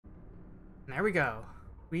There we go.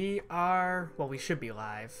 We are, well, we should be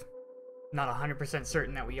live. Not 100%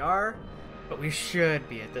 certain that we are, but we should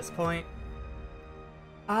be at this point.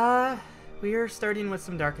 We are starting with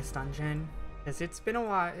some Darkest Dungeon, because it's been a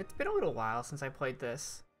while, it's been a little while since I played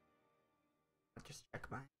this. I'll just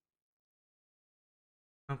check mine.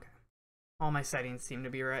 Okay. All my settings seem to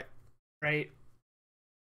be right. But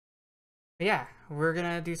yeah, we're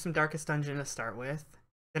gonna do some Darkest Dungeon to start with.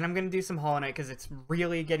 Then I'm gonna do some Hollow Knight, because it's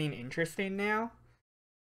really getting interesting now.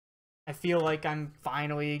 I feel like I'm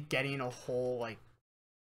finally getting a whole, like,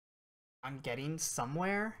 I'm getting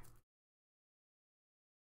somewhere.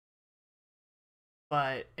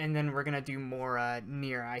 But, and then we're gonna do more,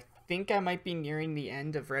 Nier. I think I might be nearing the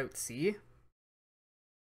end of Route C.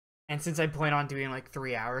 And since I plan on doing, like,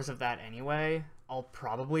 3 hours of that anyway, I'll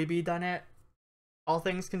probably be done it, all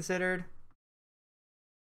things considered.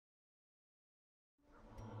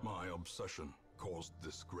 My obsession caused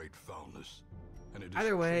this great foulness, and it is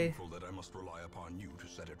Either way, shameful that I must rely upon you to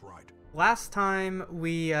set it right. Last time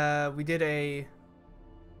we did a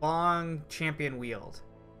long champion wield,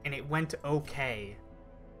 and it went okay.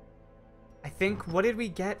 I think, what did we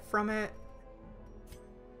get from it?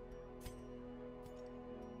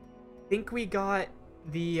 I think we got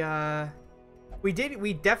the, we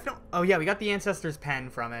definitely, oh yeah, we got the Ancestor's Pen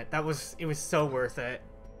from it. It was so worth it.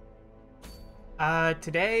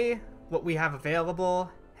 Today, what we have available,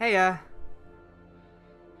 today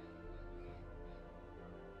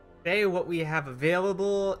what we have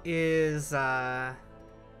available is,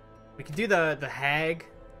 we could do the Hag,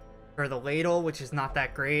 or the Ladle, which is not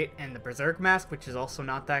that great, and the Berserk Mask, which is also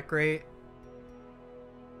not that great.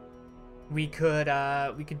 We could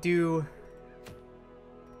do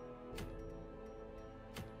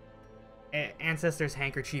Ancestor's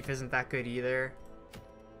Handkerchief isn't that good either.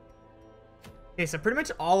 Okay, so pretty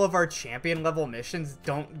much all of our champion level missions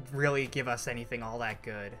don't really give us anything all that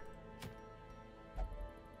good.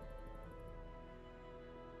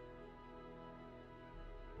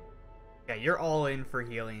 Yeah, you're all in for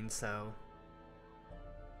healing, so...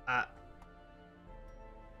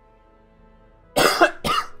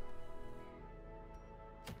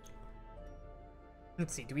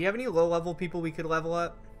 Let's see, do we have any low-level people we could level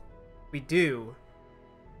up? We do.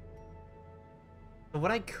 So what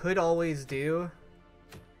I could always do...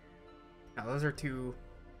 No, those are two...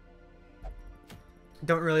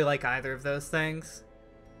 Don't really like either of those things.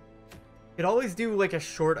 Could always do, like, a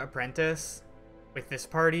short apprentice with this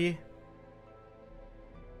party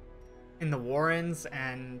in the Warrens,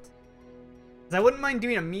 and I wouldn't mind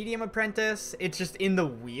doing a medium apprentice. It's just in the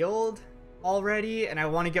Weald already, and I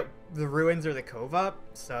want to get the Ruins or the Cove up.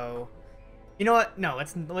 So, you know what? No,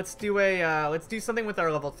 let's do a let's do something with our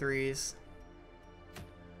level 3s.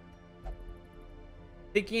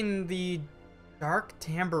 Thinking the Dark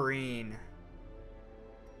Tambourine.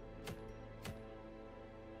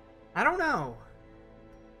 I don't know.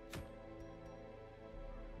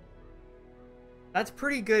 That's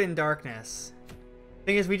pretty good in darkness.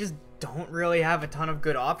 Thing is, we just don't really have a ton of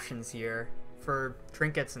good options here for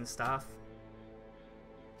trinkets and stuff.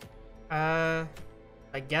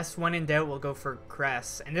 I guess when in doubt, we'll go for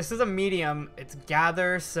Cress. And this is a medium. It's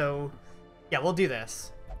Gather, so yeah, we'll do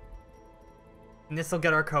this. And this will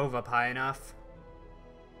get our Cove up high enough.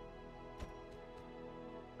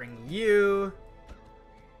 Bring you.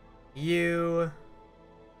 You.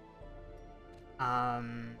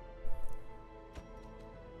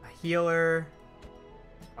 Healer,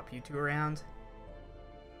 swap you two around,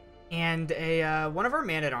 and a one of our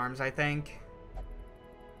Man-at-Arms, I think.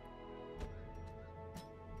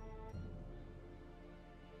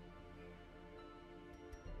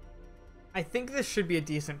 I think this should be a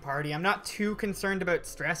decent party. I'm not too concerned about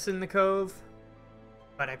stress in the Cove,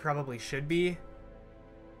 but I probably should be.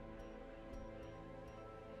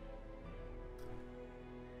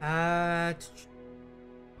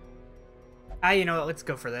 You know what, let's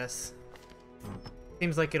go for this.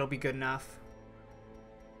 Seems like it'll be good enough.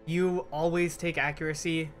 You always take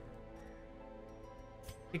accuracy.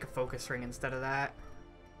 Take a focus ring instead of that.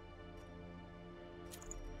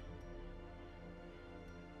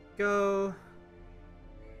 Go.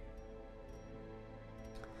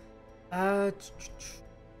 That's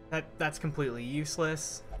completely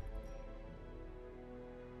useless.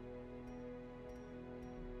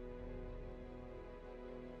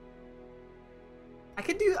 I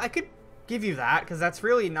could give you that, because that's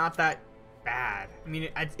really not that bad. I mean,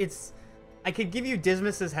 I could give you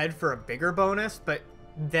Dismas's Head for a bigger bonus, but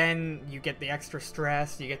then you get the extra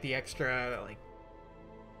stress, you get the extra, like...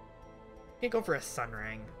 You can't go for a Sun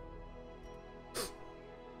Ring.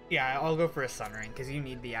 Yeah, I'll go for a Sun Ring, because you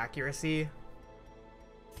need the accuracy.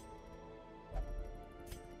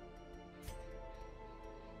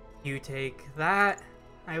 You take that,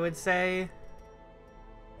 I would say.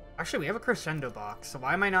 Actually, we have a crescendo box, so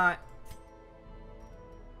why am I not...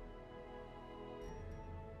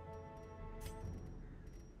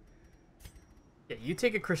 Yeah, you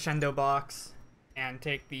take a crescendo box and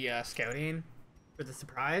take the scouting for the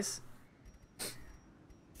surprise.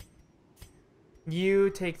 You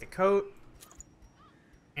take the coat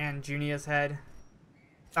and Junia's head.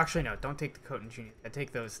 Actually, no, don't take the coat and Junia's head.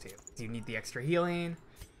 Take those two. You need the extra healing.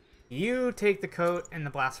 You take the coat and the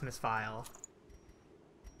blasphemous vial.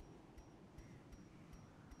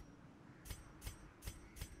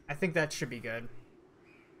 I think that should be good.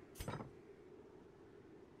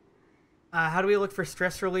 How do we look for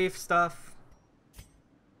stress relief stuff?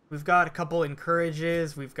 We've got a couple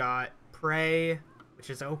encourages. We've got pray, which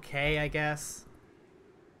is okay, I guess.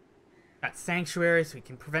 Got sanctuary, so we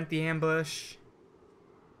can prevent the ambush.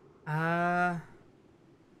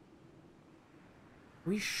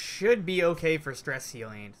 We should be okay for stress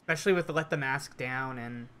healing, especially with the let the mask down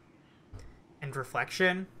and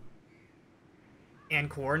reflection and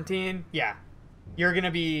quarantine. Yeah, you're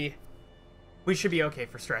gonna be. We should be okay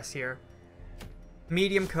for stress here.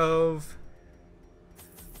 Medium cove.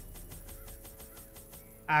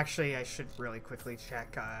 Actually, I should really quickly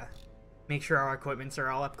check. Make sure our equipments are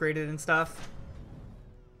all upgraded and stuff.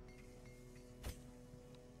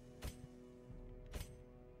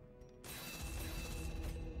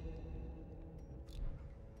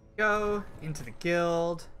 Go into the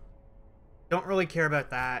guild. Don't really care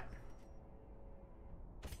about that.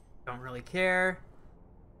 Don't really care.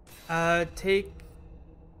 Take...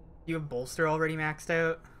 You have bolster already maxed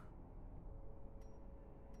out?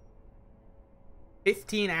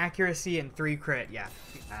 15 accuracy and 3 crit. Yeah,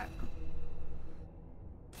 do that.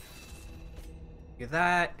 Do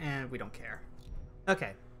that, and we don't care.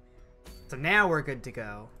 Okay. So now we're good to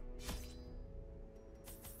go.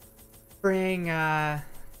 Bring, I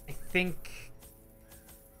think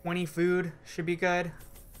 20 food should be good.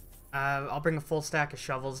 I'll bring a full stack of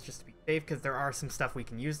shovels just to be safe, because there are some stuff we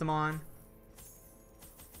can use them on.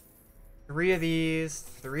 3 of these,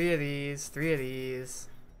 3 of these, 3 of these.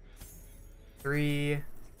 3,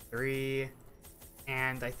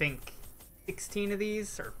 and I think 16 of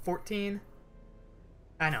these, or 14.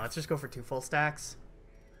 I know, let's just go for 2 full stacks.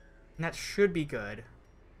 And that should be good.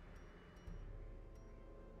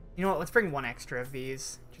 You know what, let's bring 1 extra of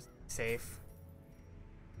these, just to be safe.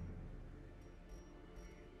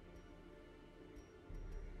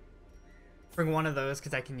 Bring 1 of those,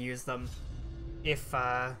 because I can use them if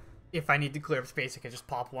I need to clear up space. I can just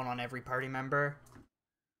pop 1 on every party member.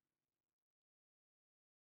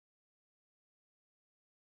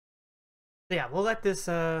 Yeah, we'll let this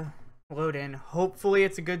load in. Hopefully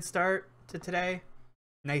it's a good start to today.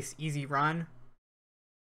 Nice, easy run.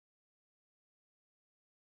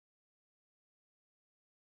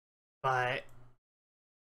 But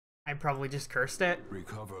I probably just cursed it.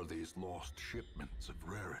 Recover these lost shipments of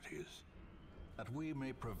rarities, that we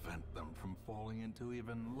may prevent them from falling into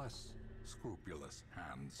even less scrupulous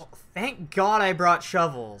hands. Well, thank God I brought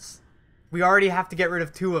shovels. We already have to get rid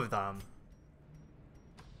of 2 of them.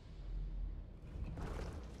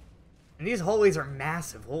 And these holies are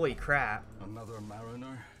massive, holy crap. Another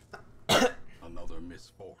mariner, another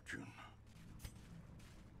misfortune.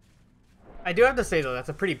 I do have to say though, that's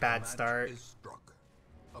a pretty bad start. Is struck.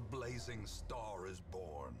 A blazing star is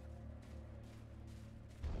born.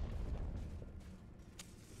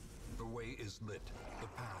 The way is lit, the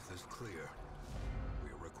path is clear.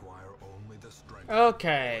 We require only the strength.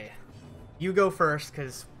 Okay. You go first,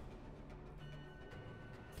 because...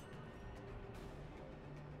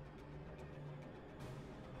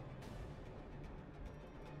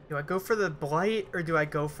 Do I go for the blight, or do I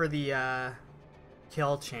go for the,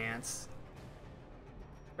 kill chance?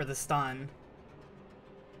 Or the stun?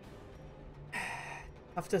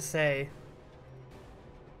 Tough to say.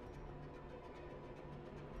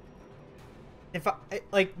 If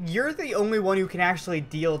like, you're the only one who can actually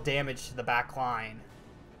deal damage to the back line.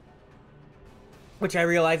 Which I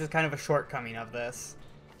realize is kind of a shortcoming of this.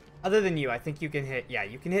 Other than you, I think you can hit, yeah,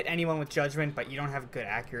 you can hit anyone with Judgment, but you don't have good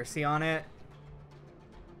accuracy on it.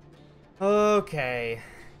 Okay.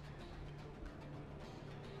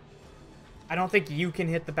 I don't think you can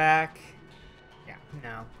hit the back. Yeah,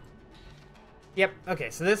 no. Yep,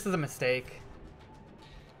 okay, so this is a mistake.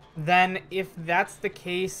 Then, if that's the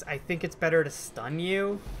case, I think it's better to stun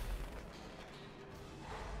you.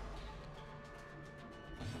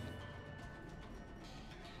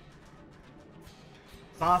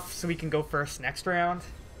 Off so we can go first next round.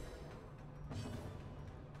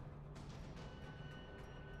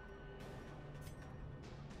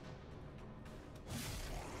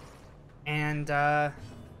 And,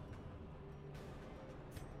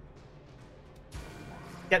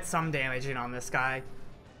 get some damage in on this guy.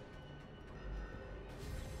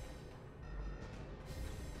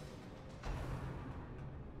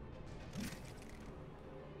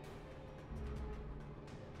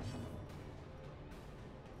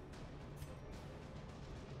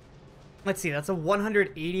 Let's see, that's a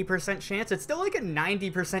 180% chance. It's still like a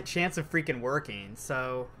 90% chance of freaking working,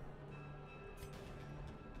 so...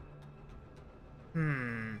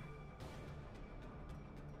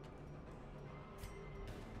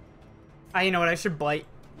 You know what, I should blight.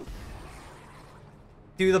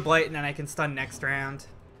 Do the blight and then I can stun next round.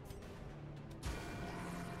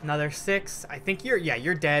 Another 6. I think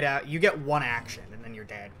you're dead out. You get 1 action and then you're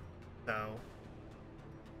dead. So...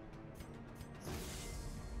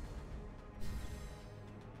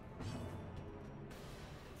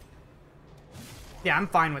 yeah, I'm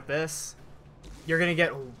fine with this. You're gonna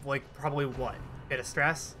get, like, probably what? Bit of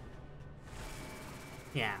stress?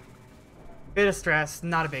 Yeah. Bit of stress,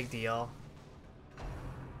 not a big deal.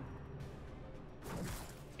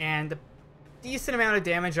 And a decent amount of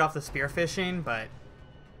damage off the spearfishing, but...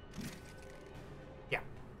 yeah.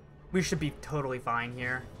 We should be totally fine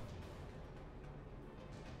here.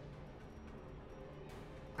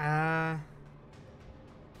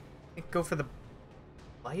 Go for the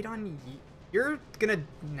light on... you're gonna...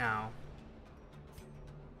 no.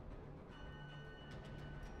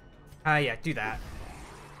 Yeah, do that.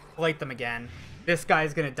 Light them again. This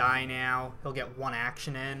guy's gonna die now. He'll get 1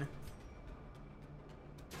 action in.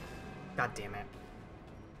 God damn it.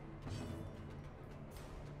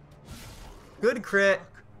 Good crit.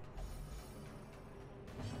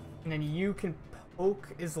 And then you can poke.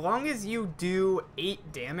 As long as you do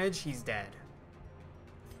 8 damage, he's dead.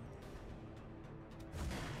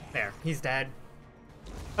 There, he's dead.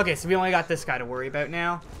 Okay, so we only got this guy to worry about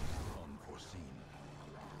now. Unforeseen,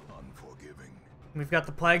 unforgiving. We've got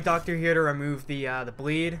the Plague Doctor here to remove the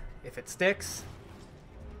bleed, if it sticks.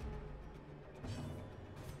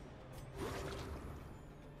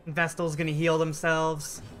 Vestal's gonna heal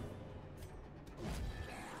themselves.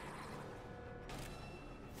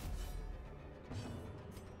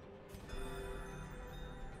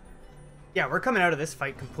 Yeah, we're coming out of this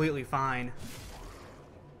fight completely fine.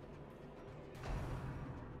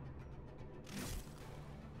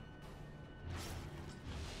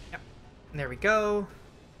 Yep, there we go.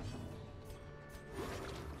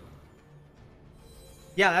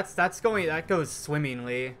 Yeah, that goes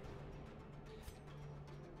swimmingly.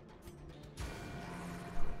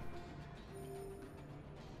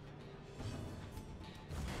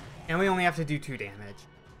 And we only have to do 2 damage.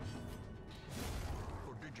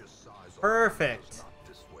 Perfect.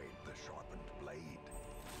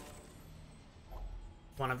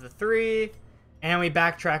 One of the 3. And we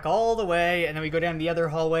backtrack all the way, and then we go down the other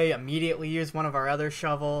hallway, immediately use one of our other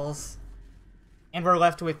shovels. And we're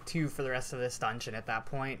left with 2 for the rest of this dungeon at that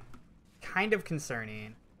point. Kind of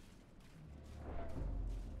concerning.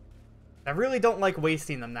 I really don't like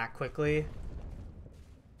wasting them that quickly.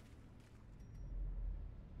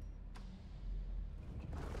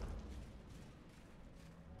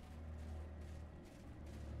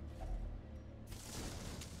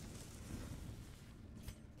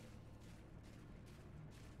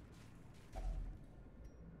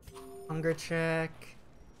 Hunger check.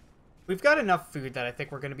 We've got enough food that I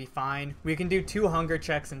think we're going to be fine. We can do 2 hunger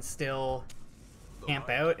checks and still camp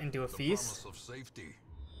out and do a feast. Of safety.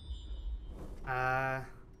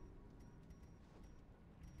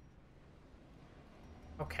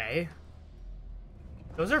 Okay.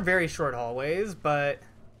 Those are very short hallways, but...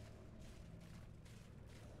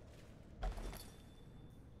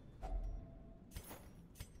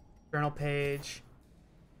 journal page.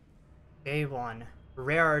 Day 1.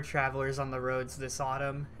 Rare are travelers on the roads this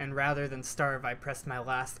autumn, and rather than starve, I pressed my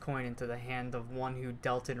last coin into the hand of one who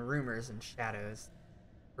dealt in rumors and shadows.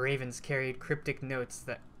 Ravens carried cryptic notes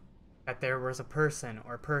that there was a person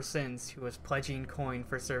or persons who was pledging coin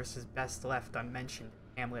for services best left unmentioned.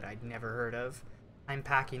 Hamlet I'd never heard of. I'm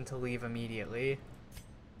packing to leave immediately.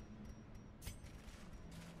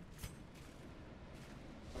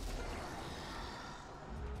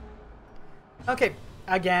 Okay,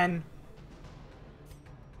 again.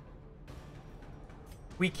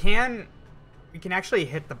 We can actually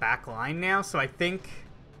hit the back line now, so I think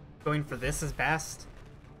going for this is best.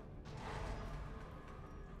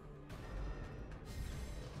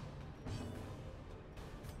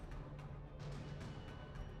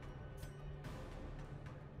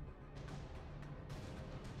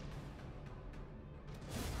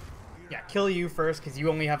 Yeah, kill you first, because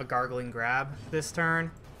you only have a gargling grab this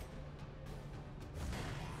turn.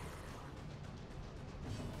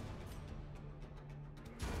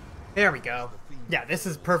 There we go. Yeah, this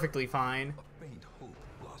is perfectly fine. A faint hope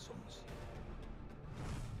blossoms.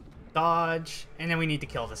 Dodge, and then we need to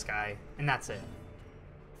kill this guy, and that's it.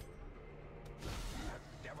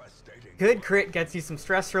 Devastating. Good crit gets you some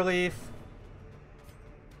stress relief.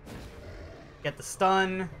 Get the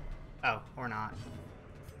stun. Oh, or not.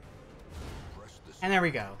 Press the And there we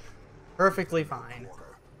go. Perfectly fine.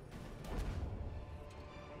 water.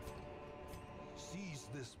 Seize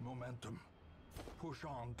this momentum. Push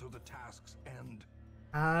on to the task's end.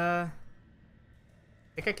 I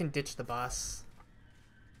think I can ditch the bus.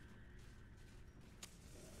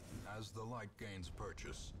 As the light gains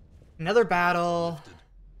purchase, Another battle.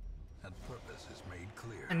 and purpose is made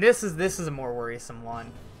clear. And this is a more worrisome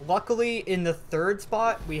one. Luckily, in the third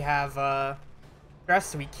spot, we have stress,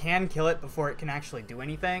 so we can kill it before it can actually do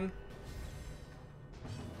anything.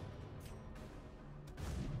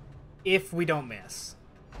 If we don't miss.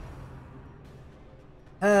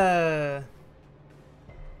 Oh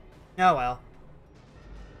well.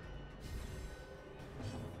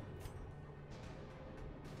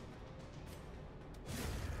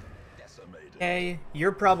 Decimated. Okay,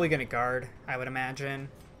 you're probably gonna guard, I would imagine.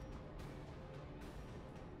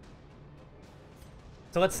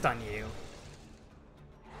 So let's stun you.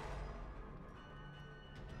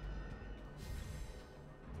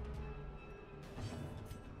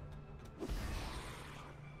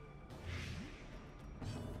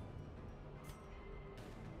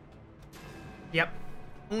 Yep.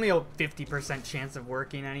 Only a 50% chance of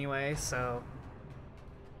working anyway, so...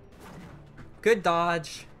 Good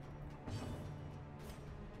dodge.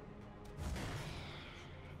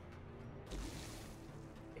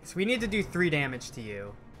 So we need to do 3 damage to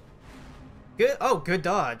you. Good. Oh, good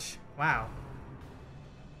dodge. Wow.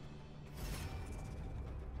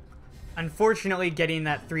 Unfortunately, getting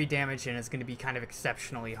that 3 damage in is going to be kind of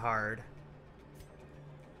exceptionally hard.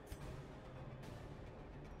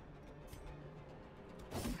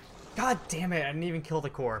 God damn it, I didn't even kill the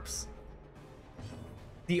corpse.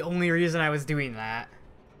 The only reason I was doing that.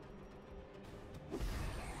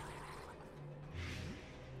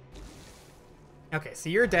 Okay, so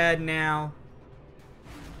you're dead now.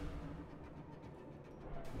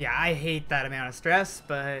 Yeah, I hate that amount of stress,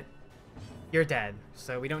 but you're dead.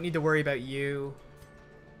 So we don't need to worry about you.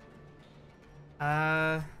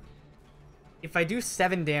 If I do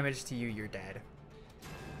 7 damage to you, you're dead.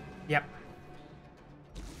 Yep.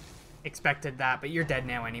 Expected that, but you're dead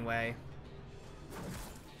now anyway.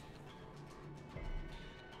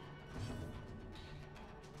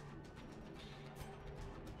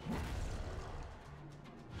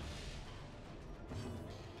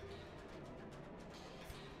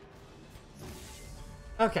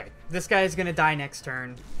 Okay, this guy is gonna die next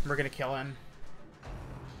turn. We're gonna kill him.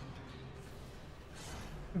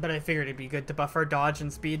 But I figured it'd be good to buff our dodge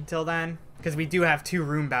and speed till then. Because we do have 2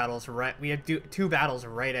 room battles, right? We have 2 battles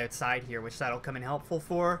right outside here, which that'll come in helpful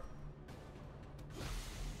for.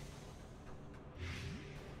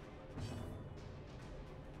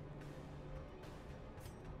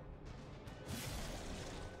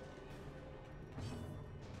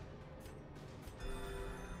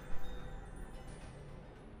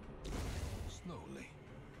 Slowly,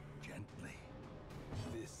 gently.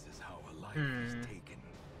 This is how a life is taken.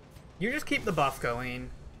 You just keep the buff going.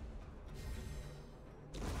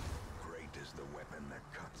 Great is the weapon that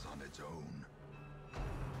cuts on its own.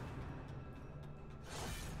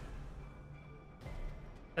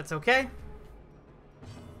 That's okay.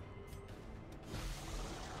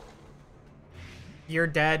 You're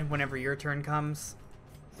dead whenever your turn comes.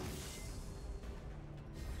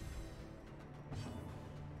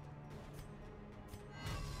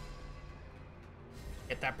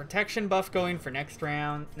 Get that protection buff going for next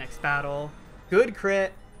round, next battle. Good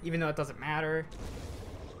crit, even though it doesn't matter.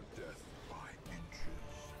 Death by inches.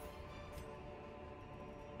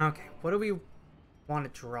 Okay, what do we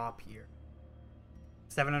want to drop here?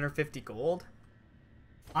 750 gold?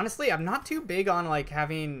 Honestly, I'm not too big on like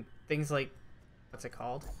having things like, what's it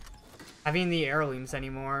called? Having the heirlooms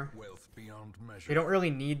anymore. Wealth beyond measure. We don't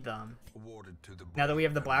really need them. Awarded to the Now that we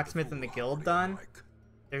have the brave blacksmith the and the guild foolhardy done, alike.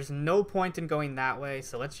 there's no point in going that way,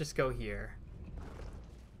 so let's just go here.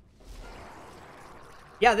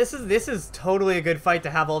 Yeah, this is totally a good fight to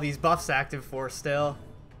have all these buffs active for still.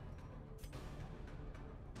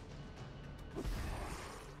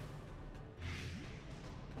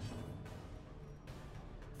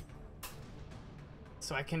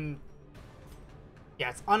 So I can...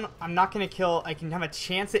 Yeah, I'm not going to kill... I can have a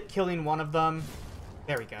chance at killing one of them.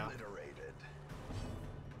 There we go. Obliterated.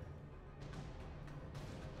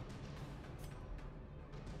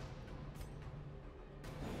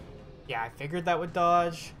 Yeah, I figured that would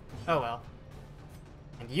dodge. Oh well.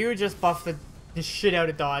 And you just buff the shit out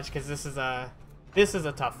of dodge, because this is a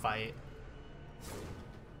tough fight.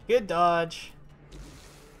 Good dodge.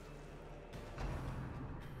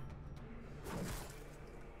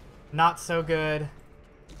 Not so good.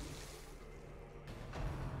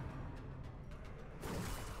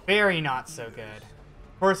 Very not so good.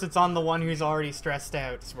 Of course, it's on the one who's already stressed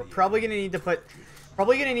out, so we're probably gonna need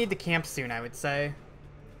to camp soon, I would say.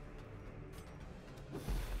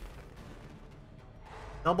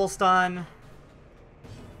 Double stun.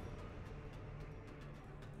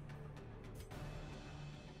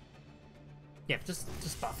 Yeah,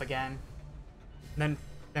 just buff again. And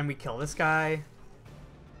then we kill this guy.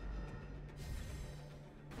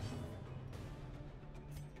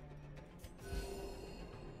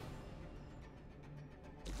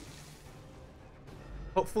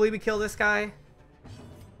 Hopefully we kill this guy.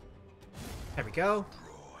 There we go.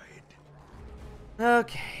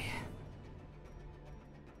 Okay.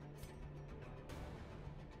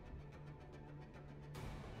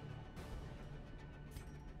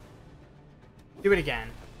 Do it again.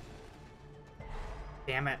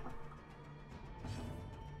 Damn it.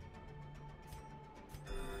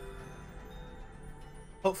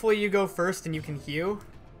 Hopefully you go first and you can heal.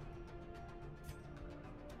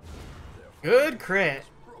 Good crit.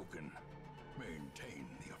 Broken. Maintain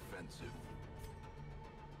the offensive.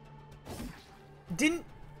 Didn't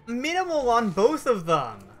minimal on both of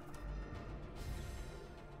them.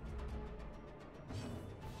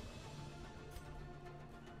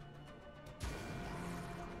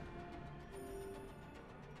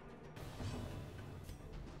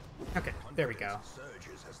 Okay, there we go.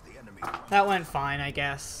 That went fine, I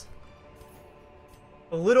guess.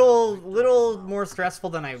 A little more stressful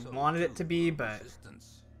than I wanted it to be, but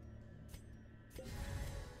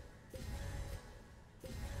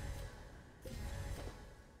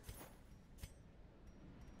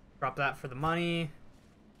drop that for the money.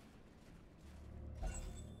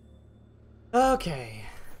 Okay.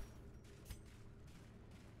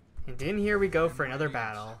 And in here we go for another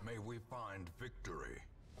battle. May we find victory.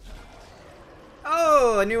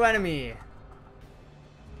 Oh, a new enemy.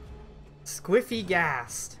 Squiffy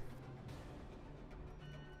Ghast.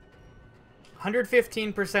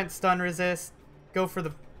 115% stun resist. Go for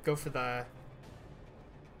the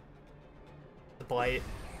blight.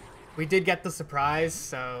 We did get the surprise,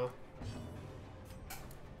 so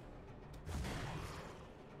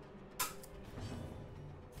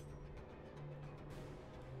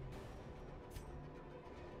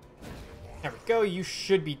there we go. You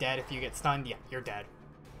should be dead if you get stunned. Yeah, you're dead.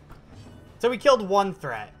 So we killed one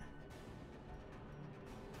threat.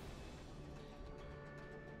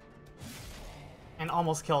 And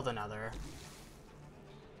almost killed another.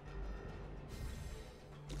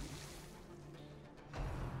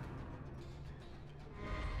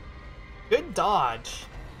 Good dodge.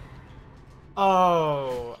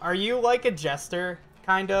 Oh, are you like a jester,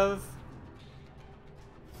 kind of?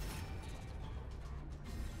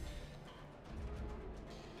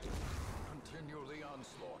 Continue the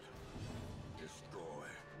onslaught. Destroy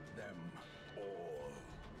them all.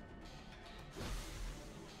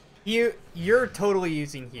 You're totally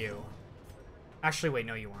using Hugh. Actually, wait,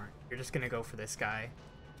 no you aren't. You're just gonna go for this guy.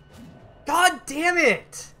 God damn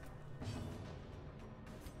it!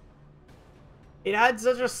 It had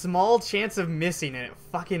such a small chance of missing and it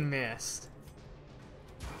fucking missed.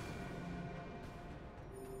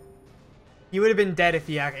 He would have been dead if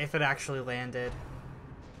it actually landed.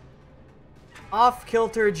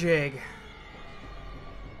 Off-kilter jig.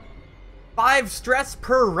 5 stress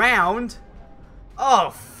per round? Oh,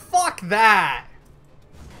 fuck that!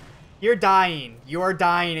 You're dying. You're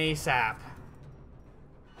dying ASAP.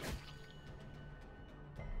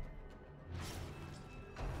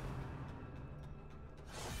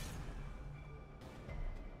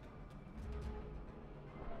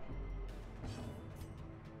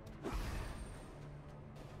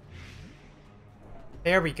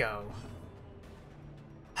 There we go.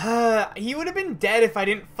 He would have been dead if I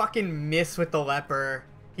didn't fucking miss with the leper.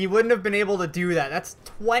 He wouldn't have been able to do that. That's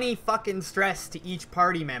 20 fucking stress to each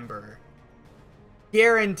party member.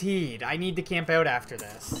 Guaranteed. I need to camp out after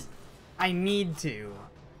this. I need to.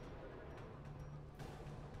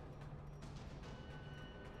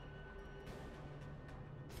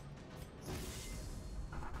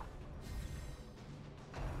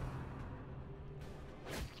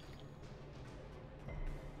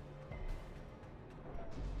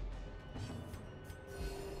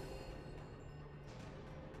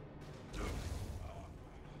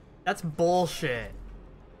 That's bullshit.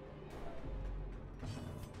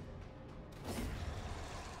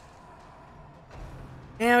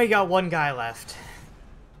 And we got one guy left.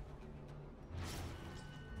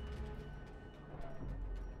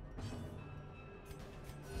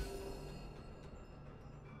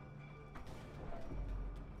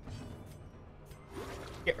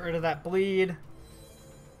 Get rid of that bleed.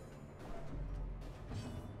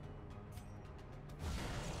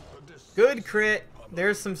 Good crit.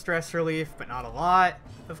 There's some stress relief, but not a lot,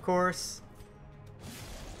 of course.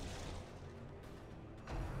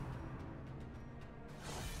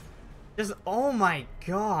 Just, oh my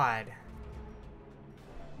god.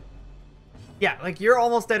 Yeah, like you're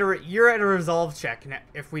almost at a resolve check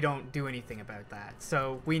if we don't do anything about that.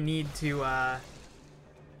 So we need to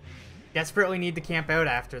desperately need to camp out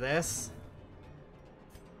after this.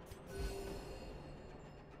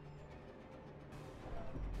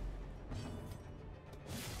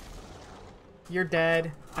 You're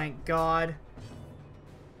dead, thank God.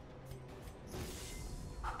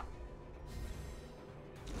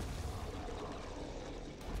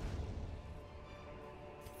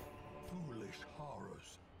 Foolish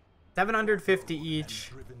horrors. 750 each.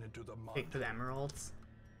 Driven into the mud. Take the emeralds.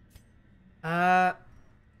 I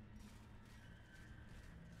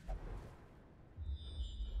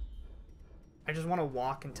just want to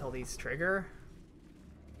walk until these trigger.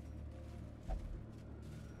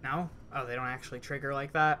 No? Oh, they don't actually trigger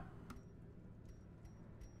like that.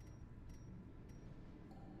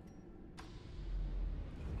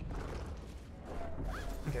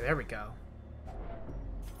 Okay, there we go.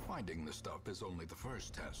 Finding the stuff is only the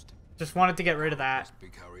first test. Just wanted to get rid of that. Must be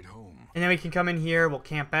carried home. And then we can come in here, we'll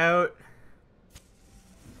camp out.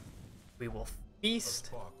 We will A feast.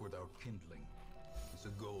 spark without kindling is a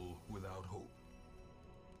goal without hope.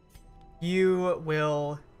 You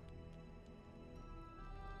will...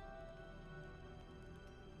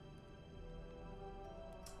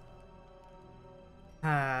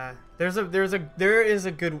 there is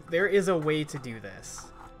a way to do this.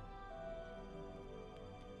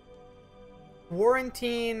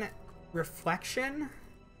 Quarantine reflection.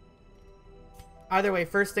 Either way,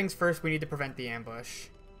 first things first, we need to prevent the ambush.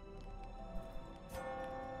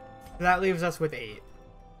 That leaves us with 8.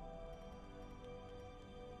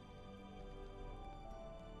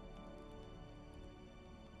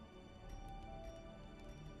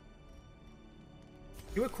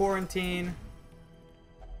 Do a quarantine.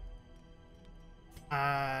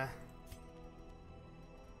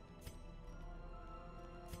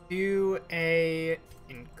 Do a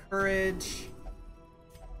encourage.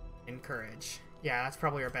 Encourage. Yeah, that's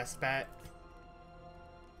probably our best bet.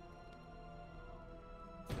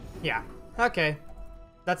 Yeah, okay.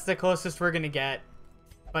 That's the closest we're gonna get,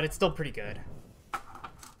 but it's still pretty good.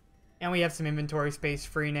 And we have some inventory space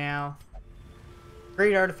free now.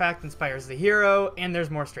 Great artifact inspires the hero, and there's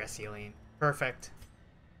more stress healing. Perfect.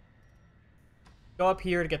 Go up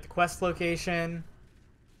here to get the quest location.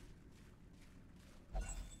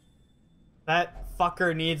 That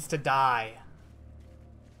fucker needs to die.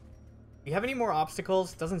 Do you have any more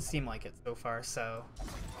obstacles? Doesn't seem like it so far, so...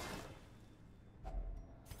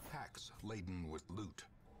 Packs laden with loot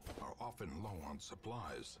are often low on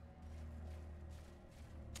supplies.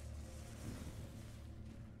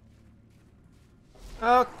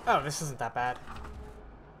 Oh, this isn't that bad.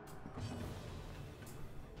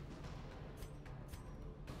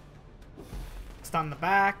 Stun the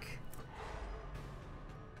back.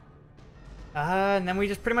 And then we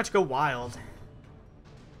just pretty much go wild.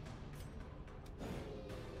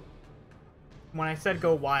 When I said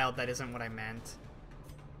go wild, that isn't what I meant.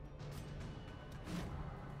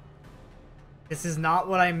 This is not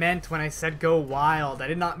what I meant when I said go wild. I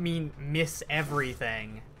did not mean miss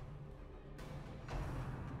everything.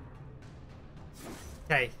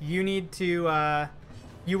 Okay, you need to,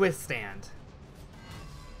 you withstand.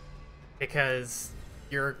 Because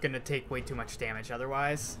you're gonna take way too much damage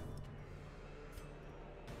otherwise.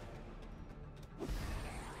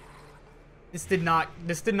 This did not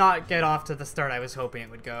get off to the start I was hoping it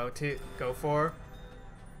would go for.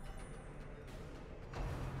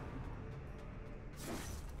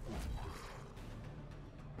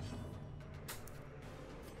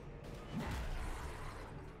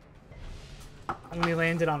 Only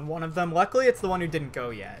landed on one of them. Luckily, it's the one who didn't go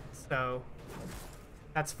yet, so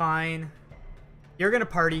that's fine. You're gonna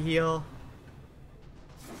party heal.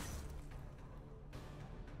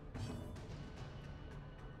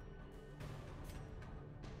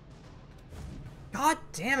 God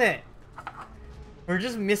damn it! We're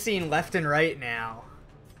just missing left and right now.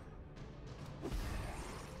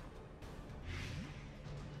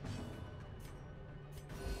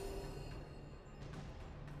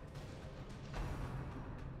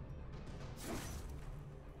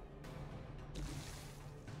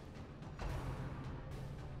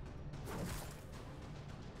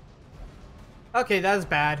 Okay, that is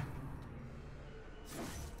bad.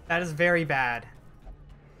 That is very bad.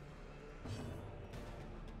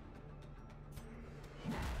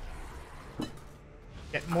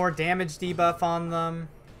 Get more damage debuff on them.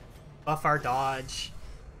 Buff our dodge.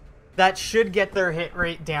 That should get their hit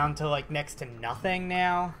rate down to like next to nothing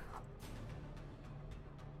now.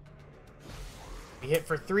 We hit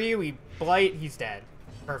for 3, we blight, he's dead.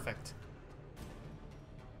 Perfect.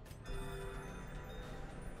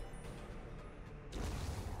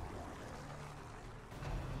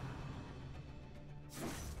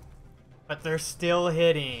 But they're still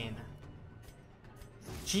hitting.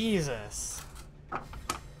 Jesus.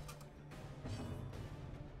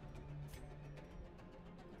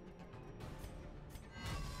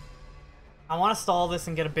 I want to stall this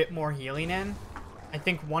and get a bit more healing in. I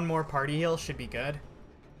think one more party heal should be good.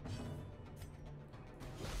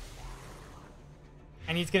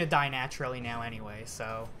 And he's going to die naturally now anyway,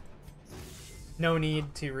 so no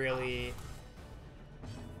need to really...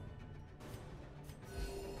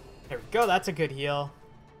 There we go, that's a good heal.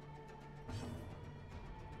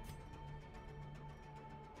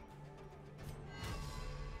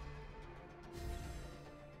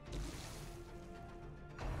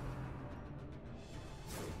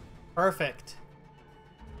 Perfect.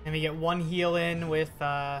 And we get one heal in with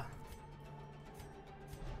the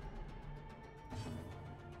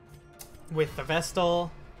Vestal,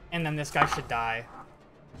 and then this guy should die.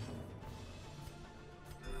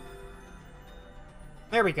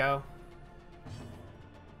 There we go.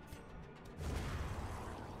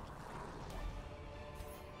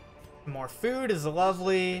 More food is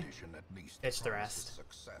lovely. Ditch the rest.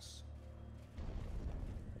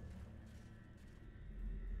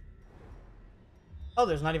 Oh,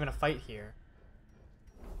 there's not even a fight here.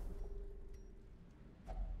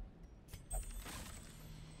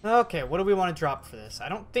 Okay, what do we want to drop for this? I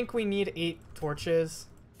don't think we need 8 torches.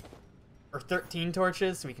 Or 13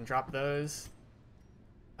 torches, so we can drop those.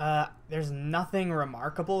 There's nothing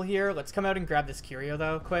remarkable here. Let's come out and grab this curio,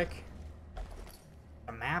 though, quick.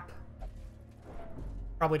 A map.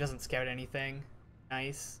 Probably doesn't scout anything.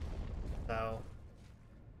 Nice. So...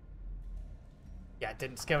 yeah, it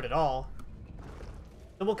didn't scout at all.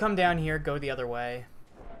 So we'll come down here, go the other way.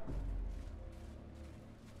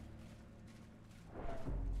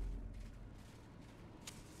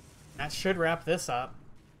 That should wrap this up.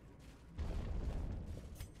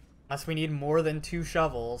 Unless we need more than 2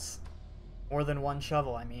 shovels. More than 1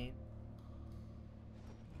 shovel, I mean.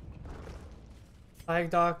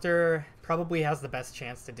 Flag Doctor probably has the best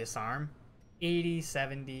chance to disarm. 80,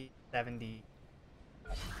 70, 70.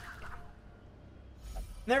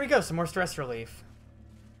 There we go, some more stress relief.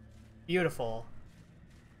 Beautiful.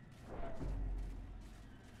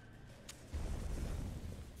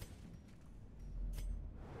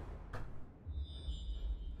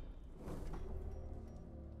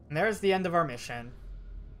 And there's the end of our mission.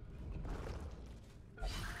 I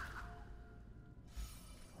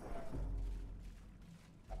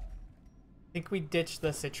think we ditched the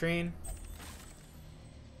citrine.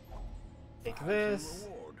 Take this.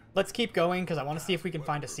 Let's keep going because I want to see if we can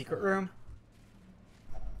find a secret room.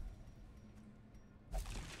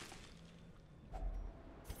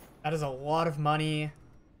 That is a lot of money.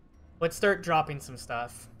 Let's start dropping some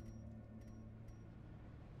stuff.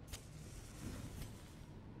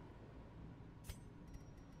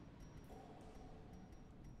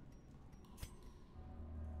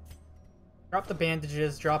 Drop the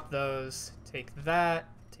bandages, drop those. Take that,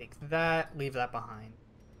 leave that behind.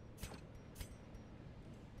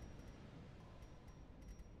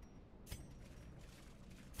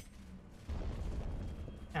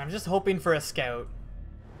 And I'm just hoping for a scout.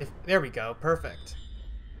 There we go, perfect.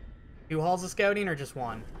 2 halls of scouting or just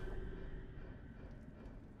 1?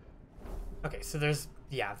 Okay, so there's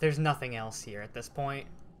nothing else here at this point.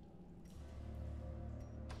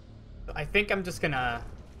 I think I'm just gonna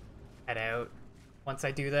head out once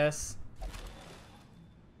I do this.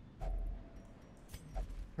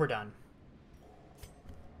 We're done.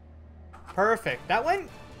 Perfect. That went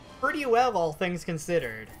pretty well, all things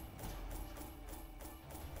considered.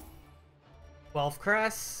 12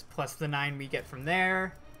 crests, plus the 9 we get from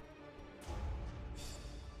there.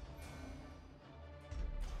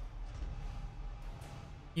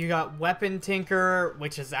 You got Weapon Tinker,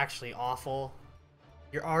 which is actually awful.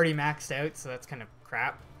 You're already maxed out, so that's kind of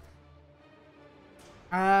crap.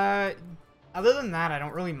 Other than that, I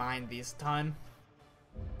don't really mind these a ton.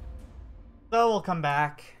 So we'll come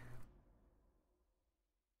back.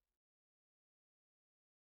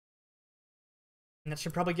 And that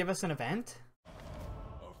should probably give us an event.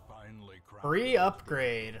 Free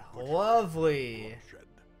upgrade. Lovely.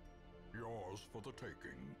 Your ours for the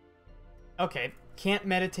taking. Okay, can't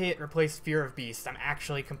meditate, replace fear of beast. I'm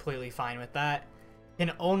actually completely fine with that.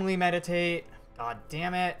 Can only meditate. God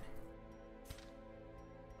damn it.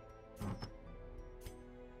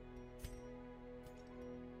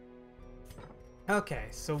 Okay,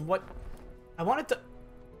 so what... I wanted to...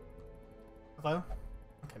 Hello?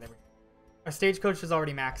 Okay, there we go. Our stagecoach is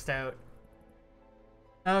already maxed out.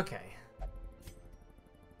 Okay.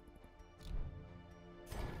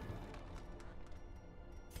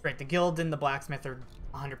 Right, the guild and the blacksmith are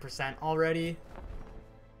 100% already.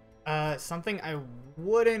 Something I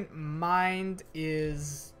wouldn't mind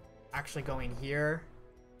is actually going here.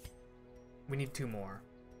 We need 2 more.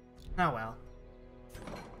 Oh well.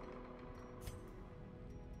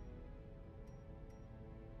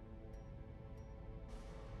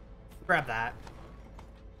 Grab that.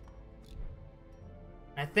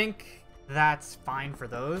 I think that's fine for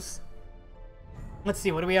those. Let's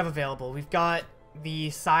see, what do we have available? We've got the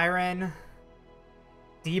Siren,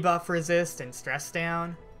 debuff resist, and stress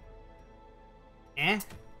down.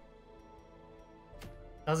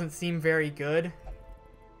 Doesn't seem very good.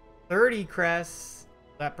 30 crests,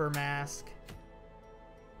 leper mask.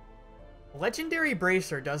 Legendary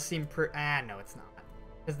bracer does seem no, it's not.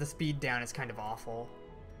 Because the speed down is kind of awful.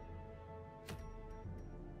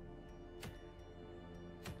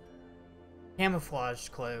 Camouflage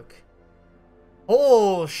cloak.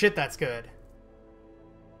 Oh shit, that's good.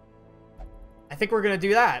 I think we're gonna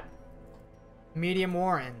do that. Medium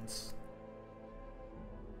Warrens.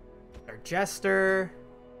 Our Jester.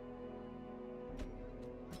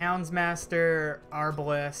 Houndsmaster,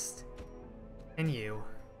 Arbalist, and you.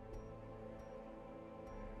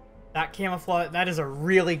 That camouflage, that is a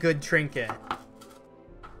really good trinket.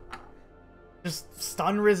 Just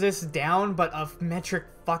stun resist down, but a metric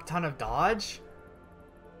fuck ton of dodge?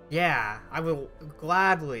 Yeah, I will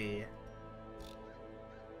gladly.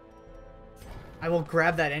 I will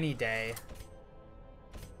grab that any day.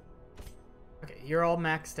 Okay, you're all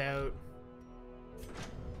maxed out.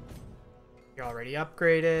 You're already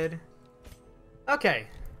upgraded. Okay.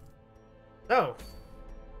 So.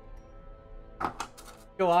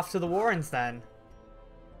 Go off to the Warrens then.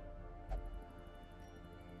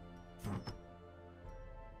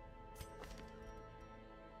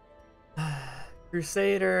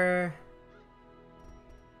 Crusader.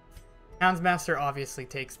 Houndsmaster obviously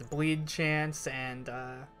takes the bleed chance and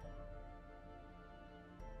I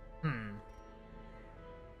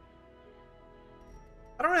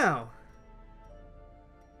don't know.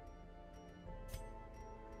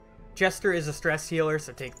 Jester is a stress healer,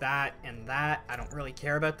 so take that and that. I don't really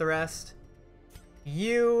care about the rest.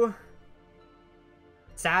 You...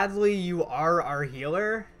 Sadly, you are our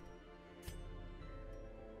healer.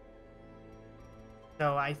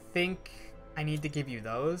 So I think I need to give you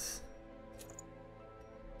those.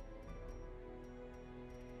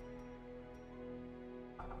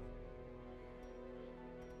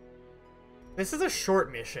 This is a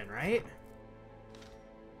short mission, right?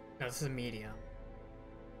 No, this is a medium.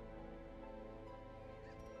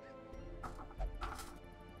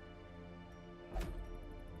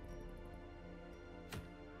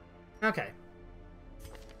 Okay.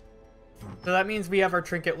 So that means we have our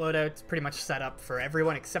trinket loadouts pretty much set up for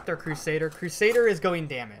everyone except our Crusader. Crusader is going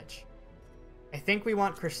damage. I think we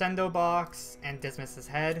want Crescendo Box and Dismiss's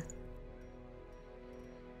head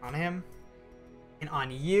on him. And on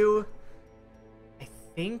you, I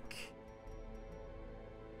think...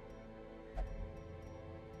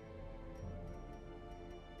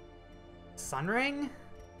 Sunring?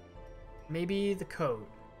 Maybe the coat.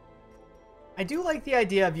 I do like the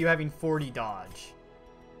idea of you having 40 dodge.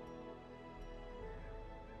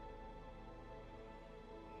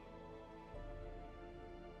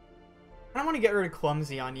 I don't want to get rid of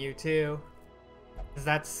Clumsy on you, too. Because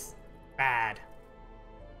that's bad.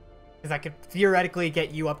 Because I could theoretically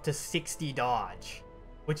get you up to 60 dodge.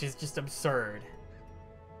 Which is just absurd.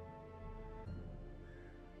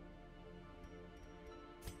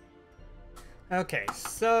 Okay,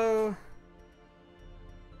 so...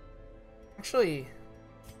 Actually...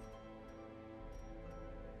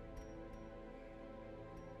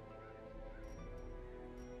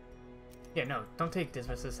 Yeah, no, don't take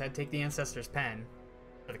Dismiss's head, take the Ancestor's Pen.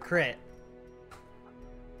 For the crit.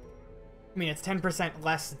 I mean, it's 10%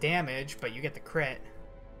 less damage, but you get the crit.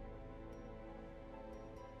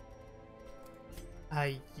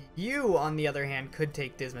 You, on the other hand, could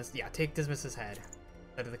take Dismiss... Yeah, take Dismiss's head.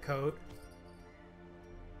 Instead of the coat.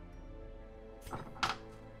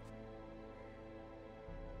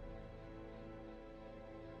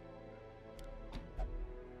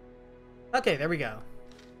 Okay, there we go.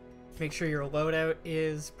 Make sure your loadout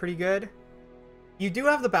is pretty good. You do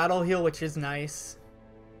have the battle heal, which is nice.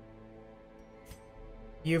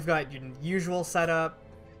 You've got your usual setup.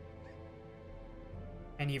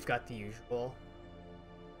 And you've got the usual.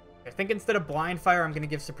 I think instead of blind fire, I'm going to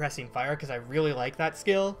give suppressing fire because I really like that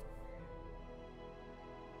skill.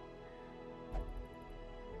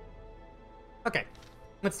 Okay,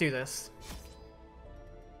 let's do this.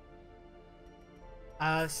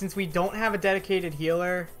 Since we don't have a dedicated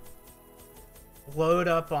healer, load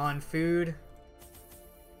up on food.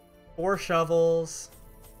 4 shovels.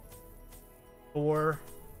 3,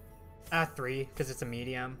 because it's a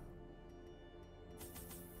medium.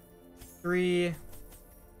 3.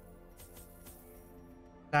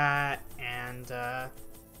 That, and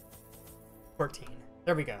 14.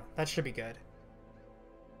 There we go. That should be good.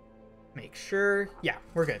 Make sure. Yeah,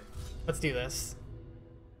 we're good. Let's do this.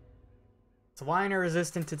 Swine are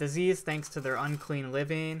resistant to disease thanks to their unclean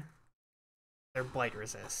living. They're blight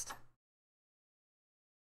resist.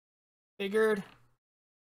 Figured.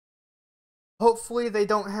 Hopefully they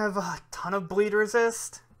don't have a ton of bleed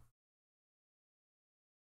resist.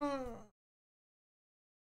 To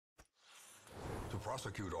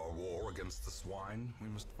prosecute our war against the swine, we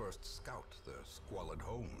must first scout their squalid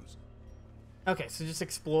homes. Okay, so just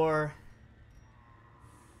explore.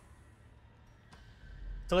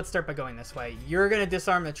 So let's start by going this way. You're gonna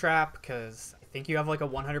disarm the trap, because I think you have like a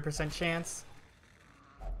 100% chance.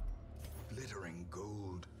 Glittering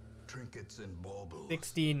gold, trinkets and baubles.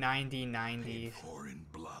 60, 90, 90. Paid for in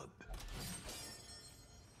blood.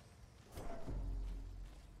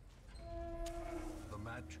 The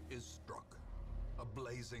match is struck. A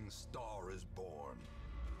blazing star is born.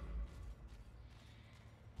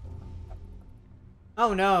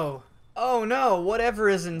 Oh no. Oh no, whatever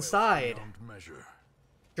is inside. Beyond measure.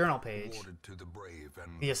 Journal page. Awarded to the brave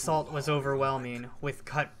and The assault was overwhelming. With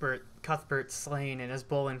Cuthbert slain and as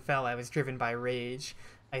Bolin fell, I was driven by rage.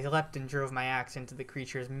 I leapt and drove my axe into the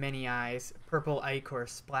creature's many eyes. Purple ichor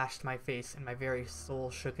splashed my face, and my very soul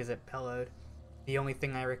shook as it bellowed. The only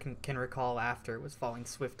thing I can recall after was falling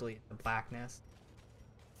swiftly into blackness.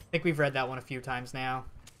 I think we've read that one a few times now.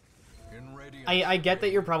 I get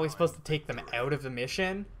that you're probably supposed to take them out of the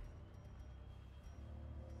mission.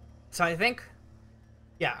 So I think...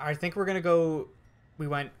 Yeah, I think we're gonna go... We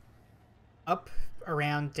went up,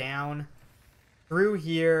 around, down, through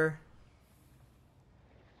here,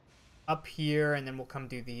 up here, and then we'll come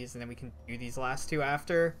do these, and then we can do these last 2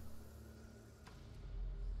 after.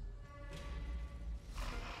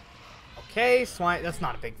 Okay, swine... That's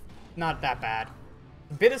not a big... Not that bad.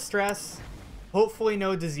 A bit of stress. Hopefully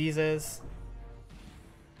no diseases.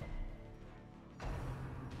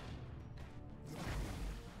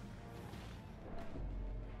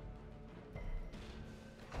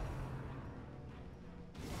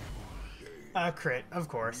 Crit, of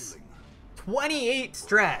course. 28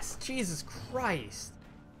 stress! Jesus Christ!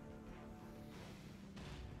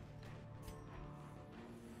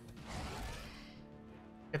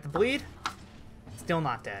 Get the bleed? Still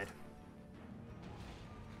not dead.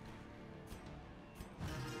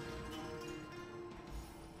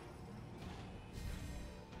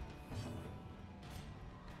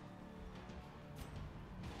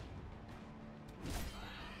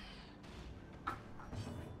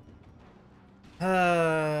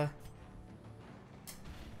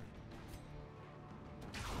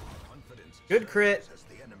 Good crit.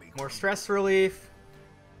 More stress relief.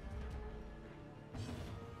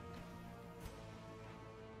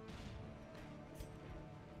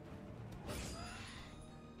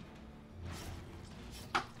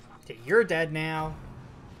 Okay, you're dead now.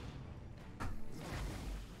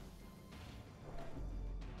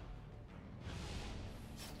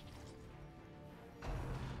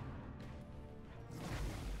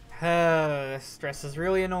 Stress is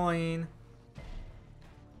really annoying.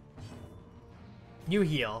 You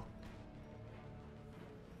heal.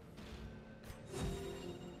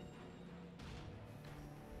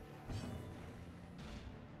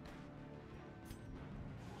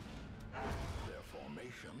 Their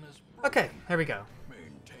formation is Okay, there we go.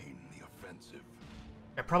 maintain the offensive.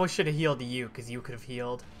 I probably should have healed you, because you could have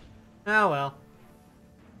healed. Oh well.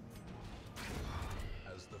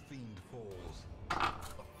 As the fiend falls, a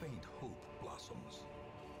faint hope blossoms.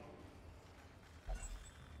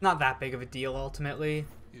 Not that big of a deal, ultimately.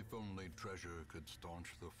 If only treasure could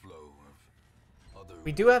staunch the flow of other...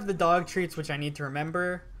 We do have the dog treats, which I need to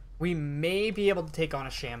remember. We may be able to take on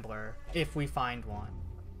a shambler, if we find one.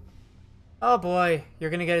 Oh boy, you're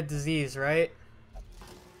gonna get a disease, right?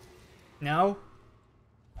 No?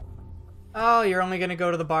 Oh, you're only gonna go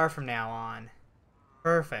to the bar from now on.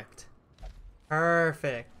 Perfect.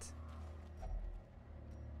 Perfect.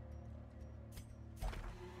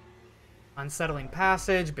 Unsettling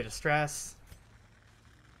passage, bit of stress.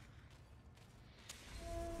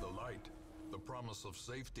 The light, the promise of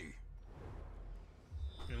safety.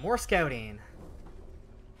 And more scouting.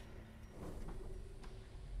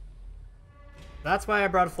 That's why I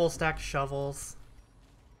brought a full stack of shovels.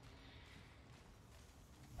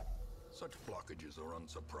 Such blockages are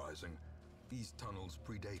unsurprising. These tunnels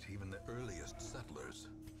predate even the earliest settlers.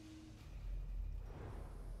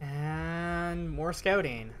 And more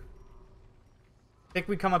scouting. I think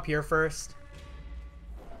we come up here first.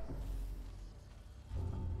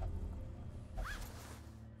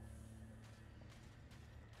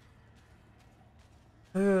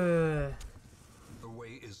 The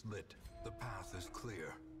way is lit. The path is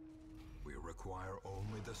clear. We require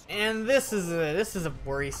only the and this is a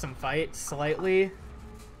worrisome fight, slightly.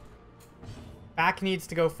 Back needs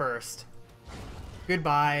to go first.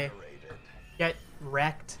 Goodbye. Get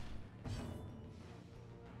wrecked.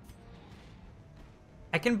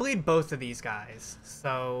 I can bleed both of these guys,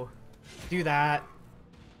 so do that.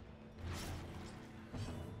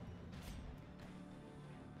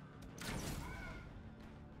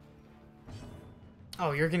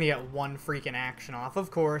 Oh, you're gonna get one freaking action off,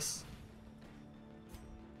 of course.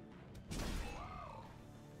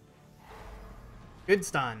 Good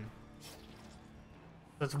stun.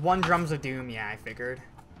 So it's one Drums of Doom, yeah, I figured.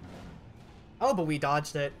 Oh, but we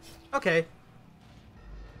dodged it. Okay.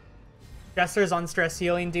 Jester's on stress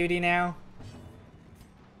healing duty now.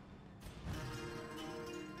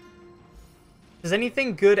 Does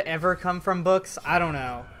anything good ever come from books? I don't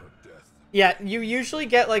know. Yeah, you usually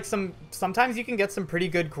get like sometimes you can get some pretty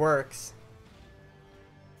good quirks.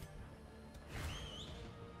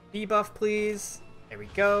 Debuff, please. There we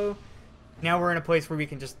go. Now we're in a place where we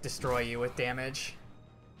can just destroy you with damage.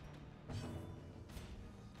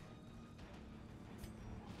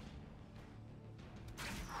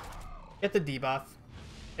 Get the debuff.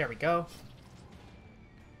 There we go.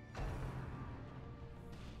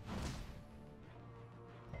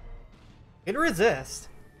 Good resist.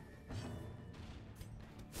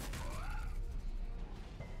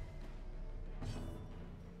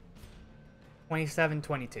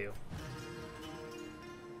 $27.22.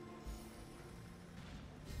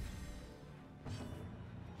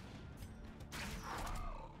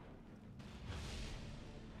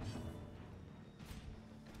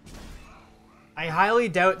 I highly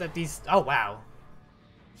doubt that these... Oh, wow.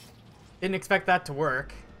 Didn't expect that to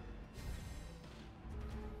work.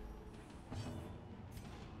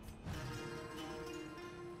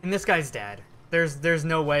 And this guy's dead. There's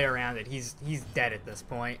no way around it. He's dead at this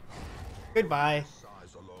point. Goodbye.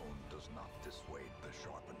 Size alone does not dissuade the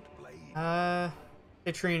sharpened blade.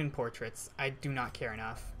 Vitrine and portraits. I do not care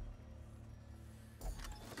enough.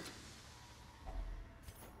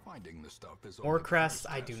 Finding the stuff is More only the crests.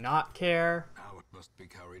 first I do test. not care. Now it must be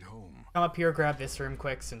carried home. Come up here, grab this room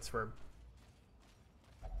quick since we're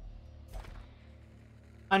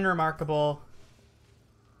unremarkable.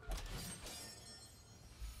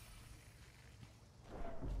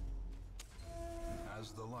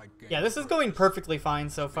 As the light gains Yeah, this is going perfectly fine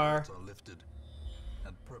so far. spirits are lifted,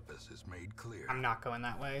 and purpose is made clear. I'm not going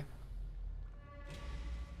that way.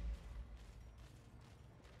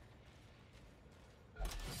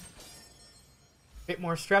 Bit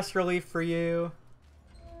more stress relief for you.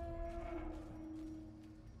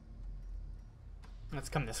 Let's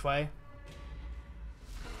come this way.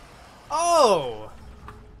 Oh!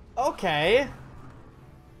 Okay.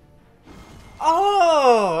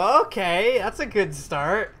 Oh, okay. That's a good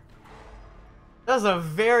start. That was a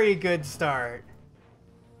very good start.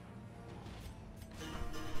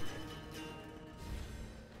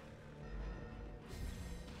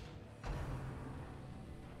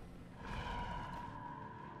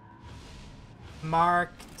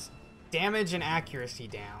 Marked damage and accuracy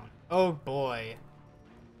down. Oh boy.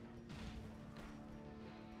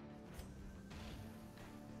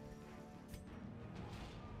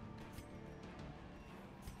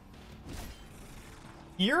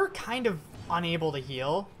 You're kind of unable to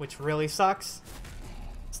heal, which really sucks.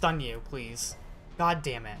 Stun you, please. God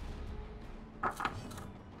damn it.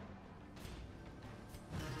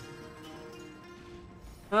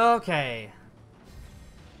 Okay.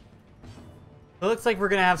 It looks like we're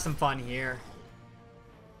gonna have some fun here.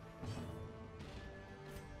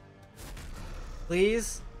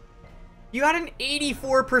 Please? You had an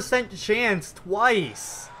 84% chance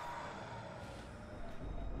twice.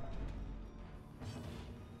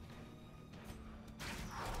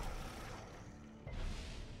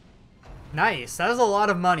 Nice. That is a lot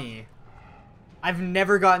of money. I've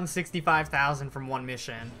never gotten 65,000 from one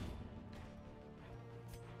mission.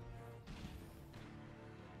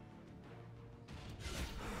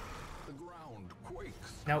 ground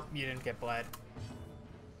quakes. Nope, you didn't get bled.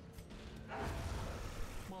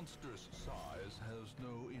 Monstrous size has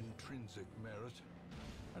no intrinsic merit,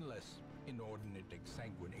 unless inordinate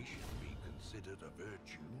exsanguination be considered a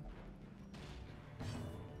virtue.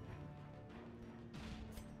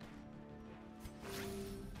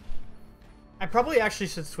 I probably actually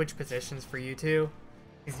should switch positions for you two,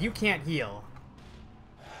 because you can't heal.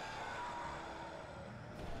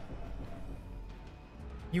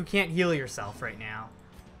 You can't heal yourself right now.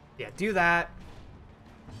 Yeah, do that.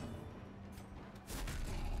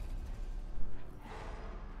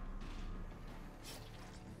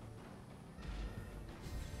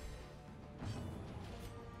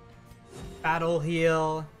 Battle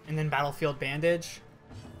heal, and then battlefield bandage.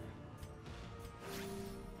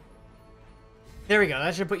 There we go,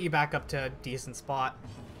 that should put you back up to a decent spot.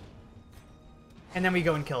 And then we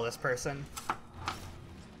go and kill this person.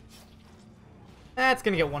 That's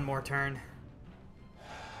gonna get one more turn.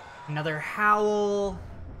 Another howl.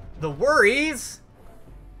 The worries?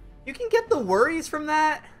 You can get the worries from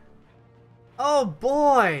that? Oh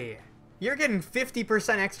boy! You're getting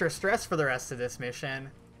 50% extra stress for the rest of this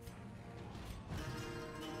mission.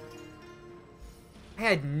 I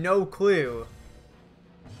had no clue.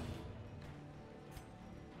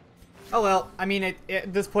 Oh well, I mean,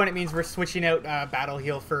 at this point it means we're switching out battle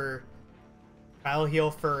heal for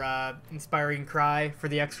inspiring cry for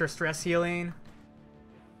the extra stress healing.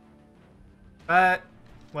 But,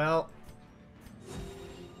 well,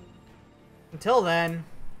 until then,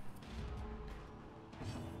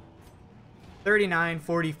 39,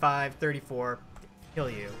 45, 34, kill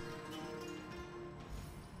you.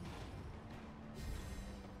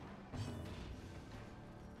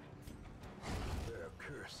 Their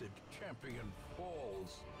cursed champion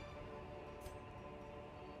falls.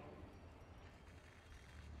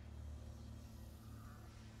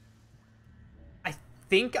 I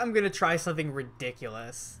think I'm gonna try something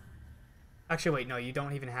ridiculous. Actually, wait, no, you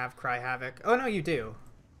don't even have Cry Havoc. Oh, no, you do.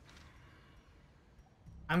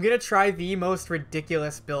 I'm gonna try the most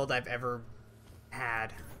ridiculous build I've ever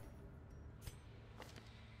had.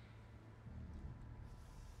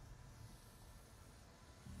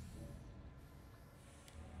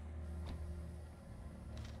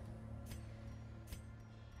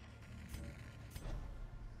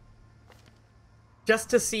 Just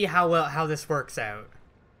to see how this works out.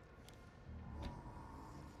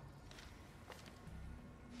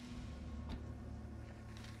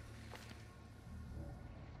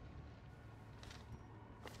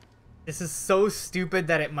 This is so stupid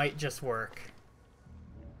that it might just work.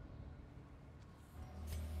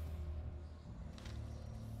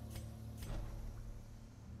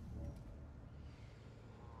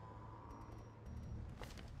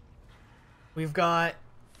 We've got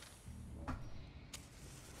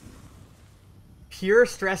pure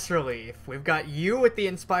stress relief. We've got you with the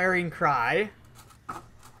inspiring cry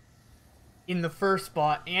in the first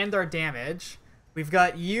spot and our damage. We've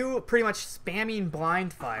got you pretty much spamming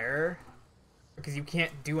blind fire because you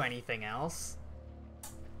can't do anything else.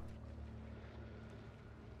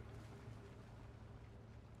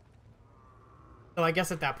 So I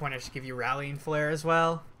guess at that point I should give you rallying flare as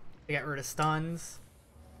well to get rid of stuns.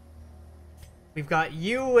 We've got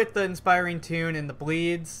you with the inspiring tune and the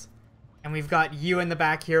bleeds. And we've got you in the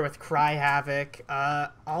back here with Cry Havoc.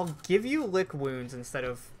 I'll give you lick wounds instead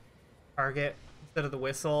of target, instead of the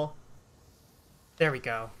whistle. There we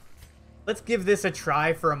go. Let's give this a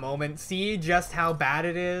try for a moment. See just how bad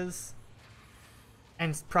it is.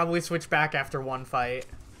 And probably switch back after one fight.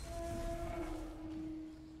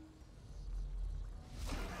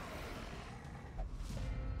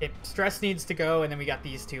 Stress needs to go, and then we got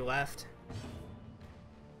these two left.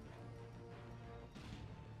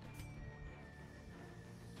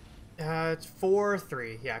 It's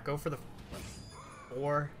 4-3. Yeah, go for the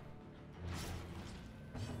 4.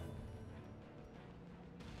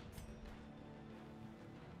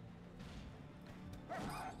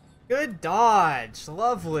 Good dodge.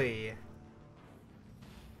 Lovely.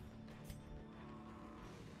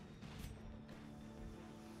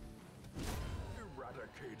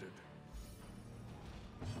 Eradicated.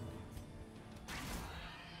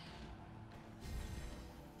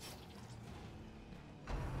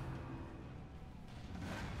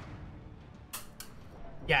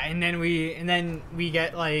 Yeah, and then we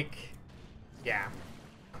get like, yeah.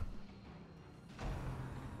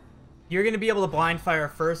 You're gonna be able to blind fire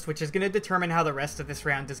first, which is gonna determine how the rest of this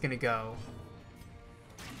round is gonna go.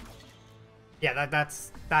 Yeah,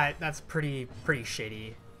 that's pretty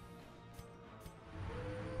shitty.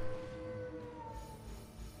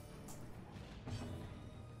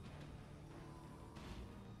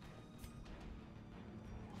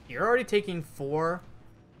 You're already taking 4.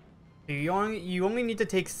 So you only need to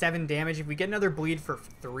take 7 damage. If we get another bleed for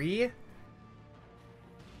 3...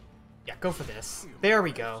 Yeah, go for this. There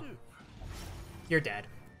we go. You're dead.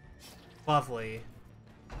 Lovely.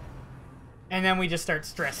 And then we just start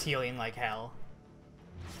stress healing like hell.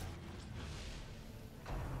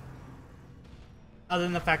 Other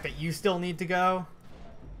than the fact that you still need to go.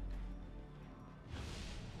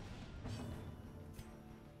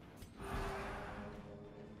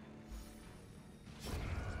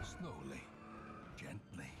 Slowly,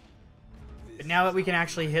 gently. But now that we can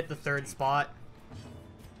actually hit the 3rd spot.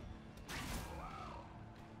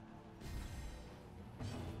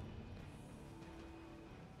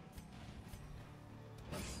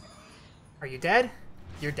 Are you dead?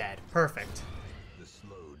 You're dead. Perfect. The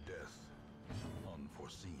slow death.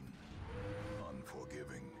 Unforeseen.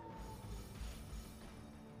 Unforgiving.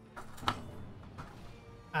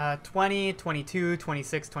 20, 22,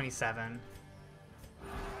 26, 27.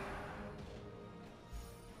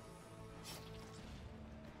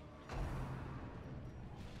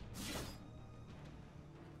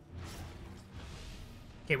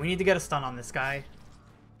 Okay, we need to get a stun on this guy.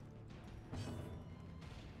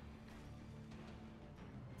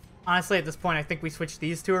 Honestly, at this point, I think we switch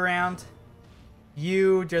these two around.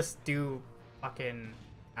 You just do fucking...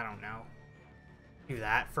 I don't know. Do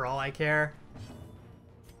that for all I care.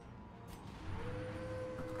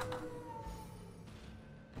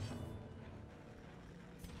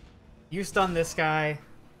 You stun this guy.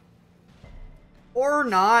 Or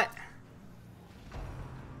not.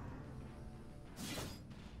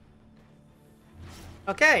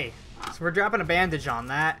 Okay. So we're dropping a bandage on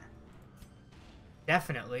that.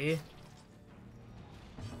 Definitely.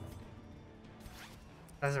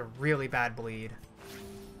 That's a really bad bleed.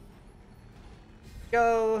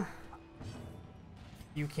 Go.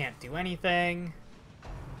 You can't do anything.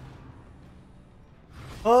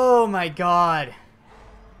 Oh my god.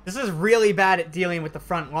 This is really bad at dealing with the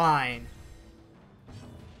front line.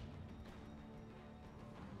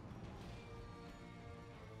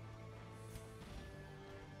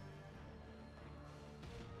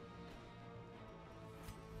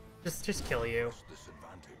 Just kill you.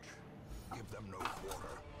 Give them no quarter.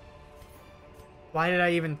 Why did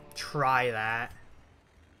I even try that?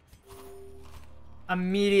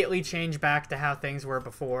 Immediately change back to how things were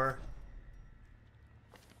before.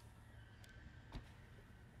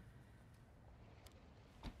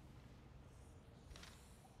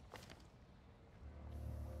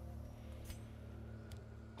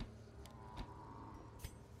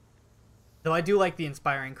 Though I do like the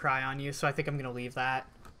Inspiring Cry on you, so I think I'm going to leave that.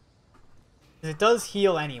 It does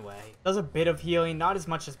heal anyway. It does a bit of healing, not as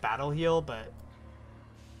much as Battle Heal, but...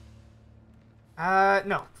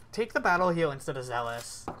 no. Take the Battle Heal instead of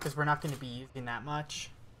Zealous, because we're not going to be using that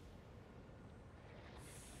much.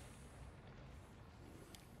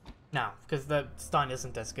 No, because the stun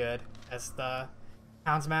isn't as good as the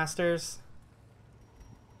Houndsmaster's.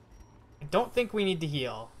 I don't think we need to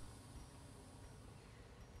heal.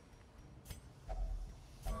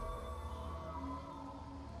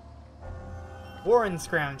 Warren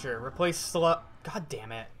Scrounger. Replace slow... God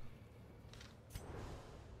damn it.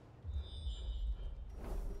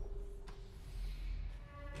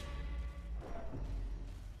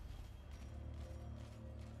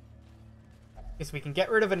 Okay, so we can get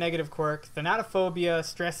rid of a negative quirk. Thanatophobia,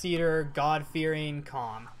 Stress Eater, God-Fearing,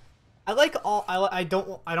 Calm. I like all... I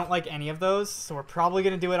don't like any of those, so we're probably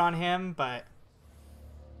gonna do it on him, but...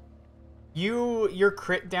 Your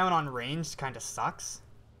crit down on ranged kind of sucks.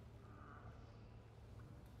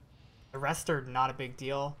 The rest are not a big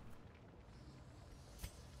deal.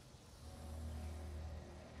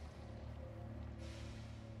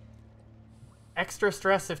 Extra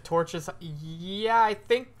stress if torches... Yeah, I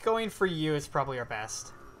think going for you is probably our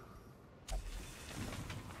best.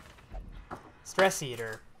 Stress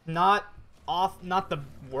Eater. Not the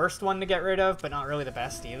worst one to get rid of, but not really the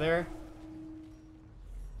best either.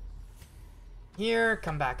 Here,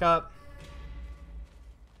 come back up.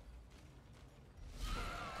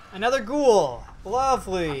 Another ghoul!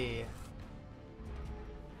 Lovely!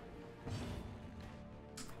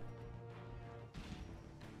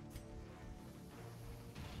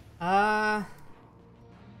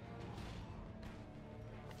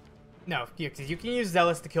 No, because you can use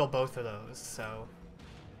Zealous to kill both of those, so...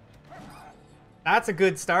 That's a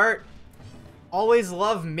good start. Always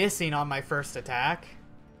love missing on my first attack.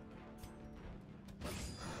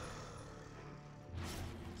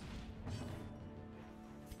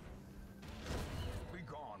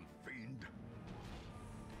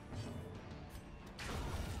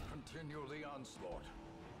 Continue the onslaught.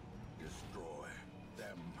 Destroy.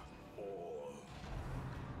 them all.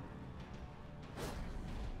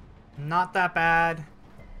 Not that bad.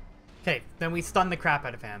 Okay, then we stun the crap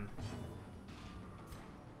out of him.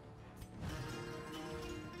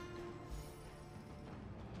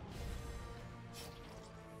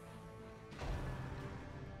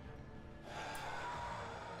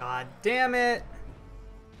 God damn it!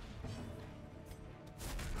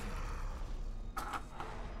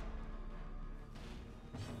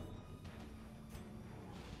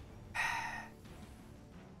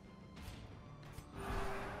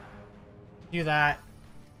 Do that.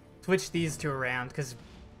 Switch these two around, because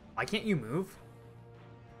why can't you move?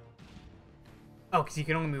 Oh, because you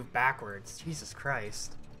can only move backwards. Jesus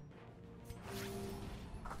Christ.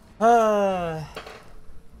 Okay,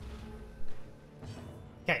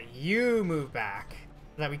 you move back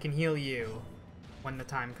so that we can heal you when the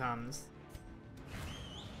time comes.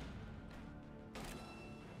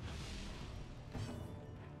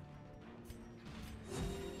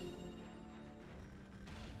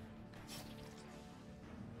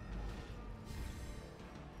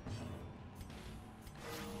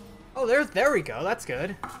 Oh, there we go. That's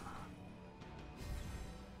good.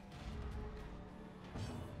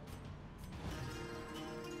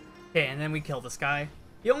 Okay, and then we kill this guy.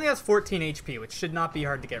 He only has 14 HP, which should not be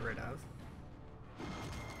hard to get rid of.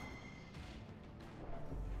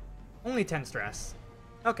 Only 10 stress.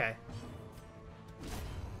 Okay.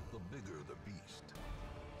 The bigger the beast,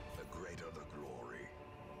 the greater the glory.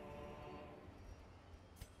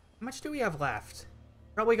 How much do we have left?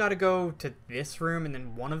 Probably gotta go to this room and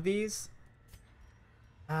then one of these.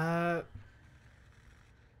 Drop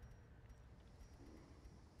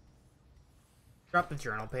the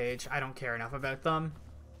journal page. I don't care enough about them.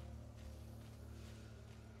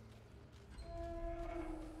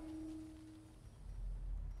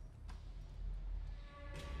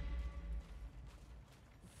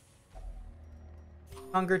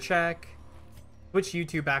 Hunger check. Switch you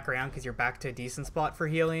two back around because you're back to a decent spot for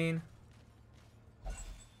healing.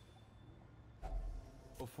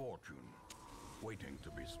 A fortune waiting to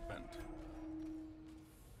be spent.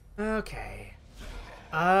 Okay.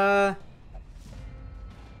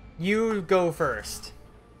 You go first.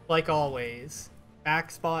 Like always.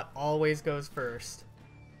 Back spot always goes first.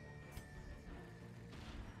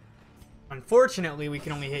 Unfortunately, we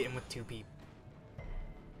can only hit him with 2 people.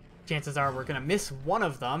 Chances are we're gonna miss one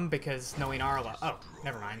of them because knowing Arla. Oh,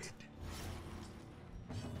 never mind.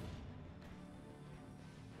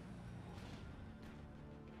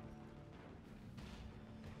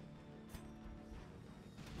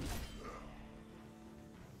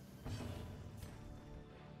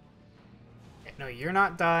 No, you're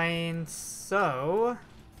not dying, so...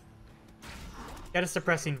 Get a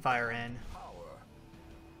suppressing fire in.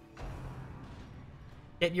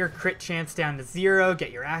 Get your crit chance down to 0,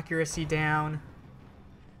 get your accuracy down.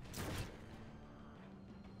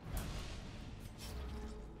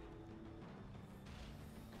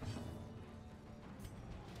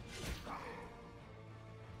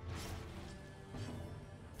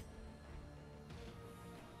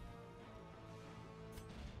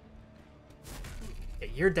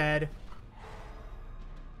 Okay, you're dead.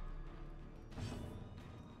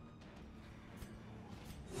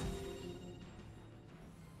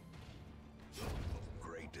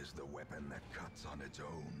 Is the weapon that cuts on its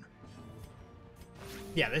own.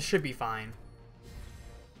 Yeah, this should be fine.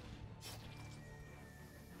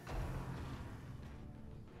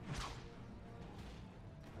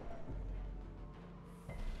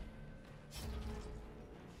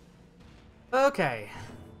 Okay.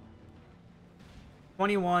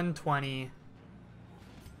 21, 20.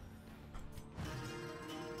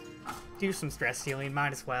 Do some stress healing,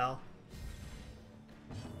 might as well.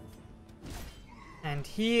 And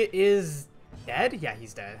he is dead? Yeah,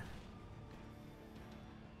 he's dead.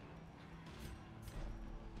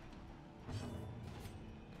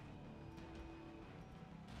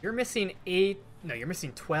 You're missing 8. No, you're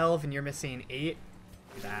missing 12 and you're missing 8.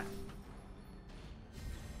 Do that.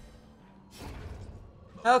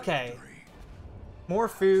 Okay. More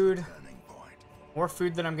food. More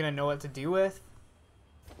food that I'm going to know what to do with.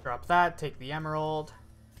 Drop that, take the emerald.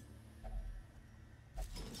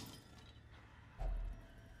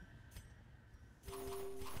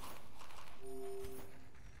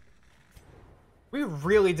 We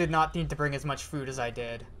really did not need to bring as much food as I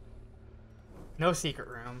did. No secret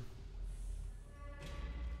room.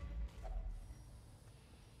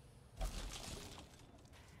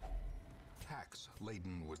 Packs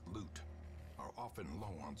laden with loot are often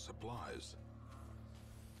low on supplies.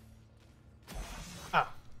 Oh,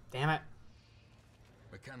 damn it.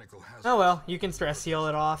 Mechanical hazards. Oh well, you can stress heal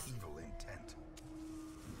it off. Evil intent.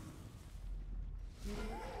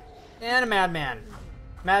 And a madman.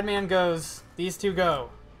 Madman goes. These two go.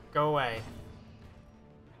 Go away.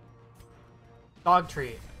 Dog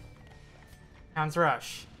treat. Hound's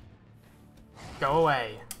rush. Go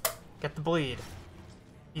away. Get the bleed.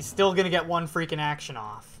 He's still gonna get one freaking action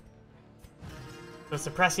off. So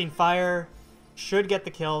suppressing fire should get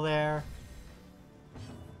the kill there.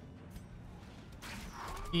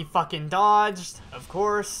 He fucking dodged, of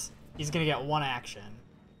course. He's gonna get one action.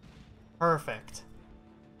 Perfect.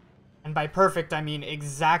 And by perfect, I mean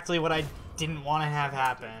exactly what I didn't want to have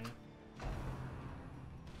happen.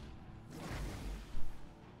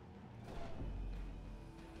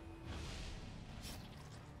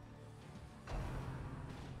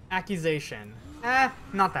 Accusation.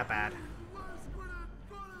 Not that bad.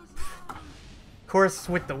 Of course,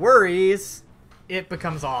 with the worries, it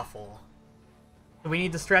becomes awful. So we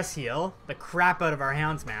need to stress heal the crap out of our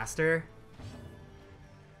Hound's Master.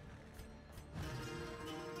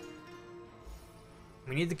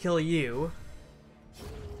 We need to kill you.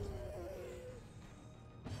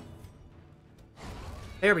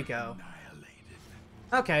 There we go.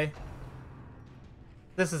 Okay.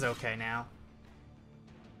 This is okay now.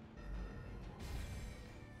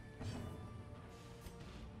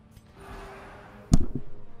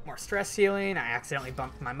 More stress healing. I accidentally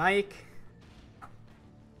bumped my mic.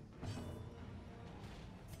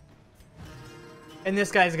 And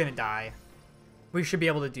this guy's gonna die. We should be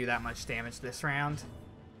able to do that much damage this round.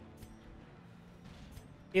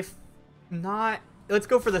 If not, let's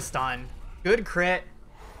go for the stun. Good crit.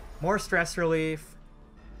 More stress relief.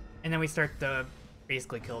 And then we start to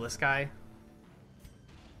basically kill this guy.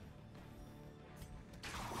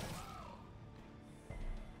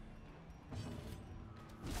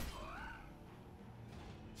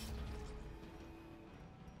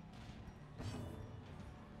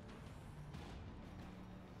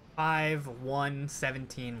 Five, 1,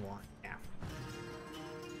 17, 1. Yeah.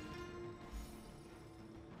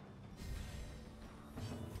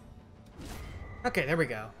 Okay, there we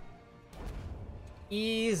go.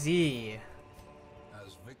 Easy.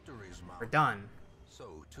 As victories mount, We're done.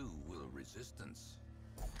 so too will resistance.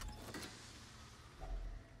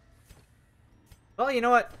 Well, you know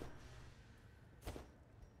what?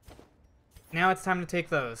 Now it's time to take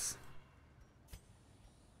those.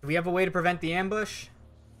 Do we have a way to prevent the ambush?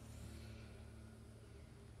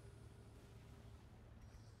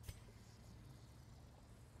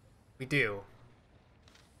 We do.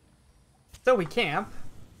 So we camp.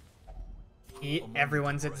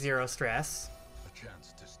 Everyone's at 0 stress. A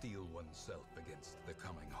chance to steel oneself against the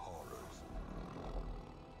coming horrors.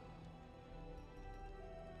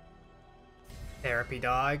 Therapy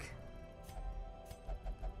dog.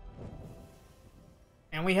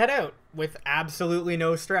 And we head out with absolutely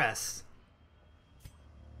no stress.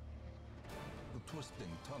 The twisting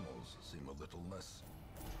tunnels seem a little less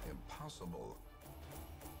impossible.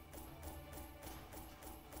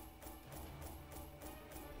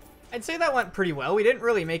 I'd say that went pretty well. We didn't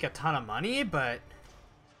really make a ton of money, but...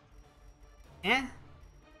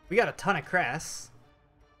 We got a ton of crests.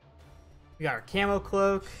 We got our camo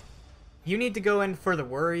cloak. You need to go in for the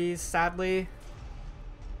worries, sadly.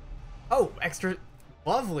 Oh, extra...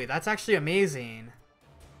 Lovely. That's actually amazing.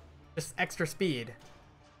 Just extra speed.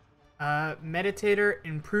 Meditator,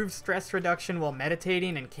 improves stress reduction while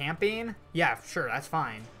meditating and camping? Yeah, sure, that's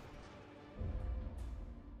fine.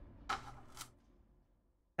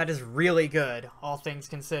 That is really good, all things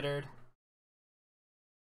considered.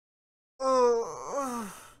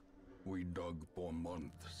 We dug for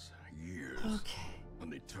months, years, Okay.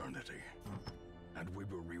 an eternity, and we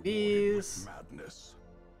were rewarded These. with madness.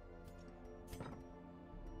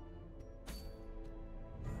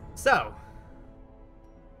 So,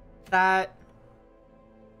 that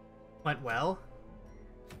went well.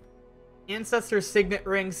 Ancestor's Signet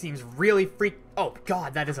Ring seems really Oh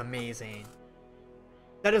god, that is amazing.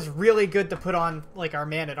 That is really good to put on, like, our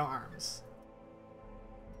man-at-arms.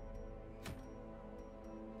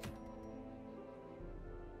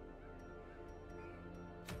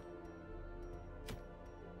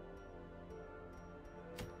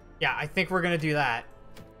 Yeah, I think we're gonna do that.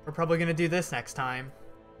 We're probably gonna do this next time.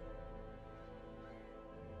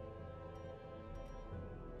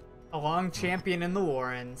 A long champion in the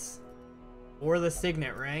Warrens. Or the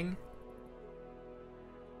Signet Ring.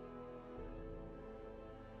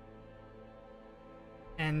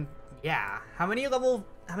 And yeah, how many level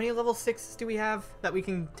 6s do we have that we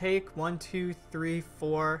can take? 1, 2, 3,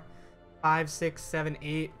 4, 5, 6, 7,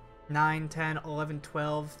 8, 9, 10, 11,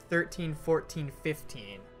 12, 13, 14,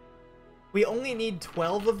 15. We only need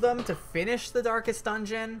 12 of them to finish the Darkest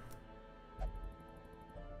Dungeon.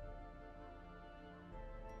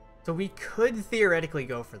 So we could theoretically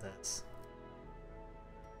go for this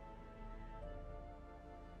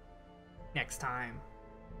next time.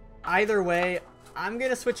 Either way, I'm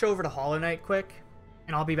gonna switch over to Hollow Knight quick,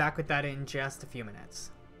 and I'll be back with that in just a few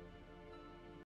minutes.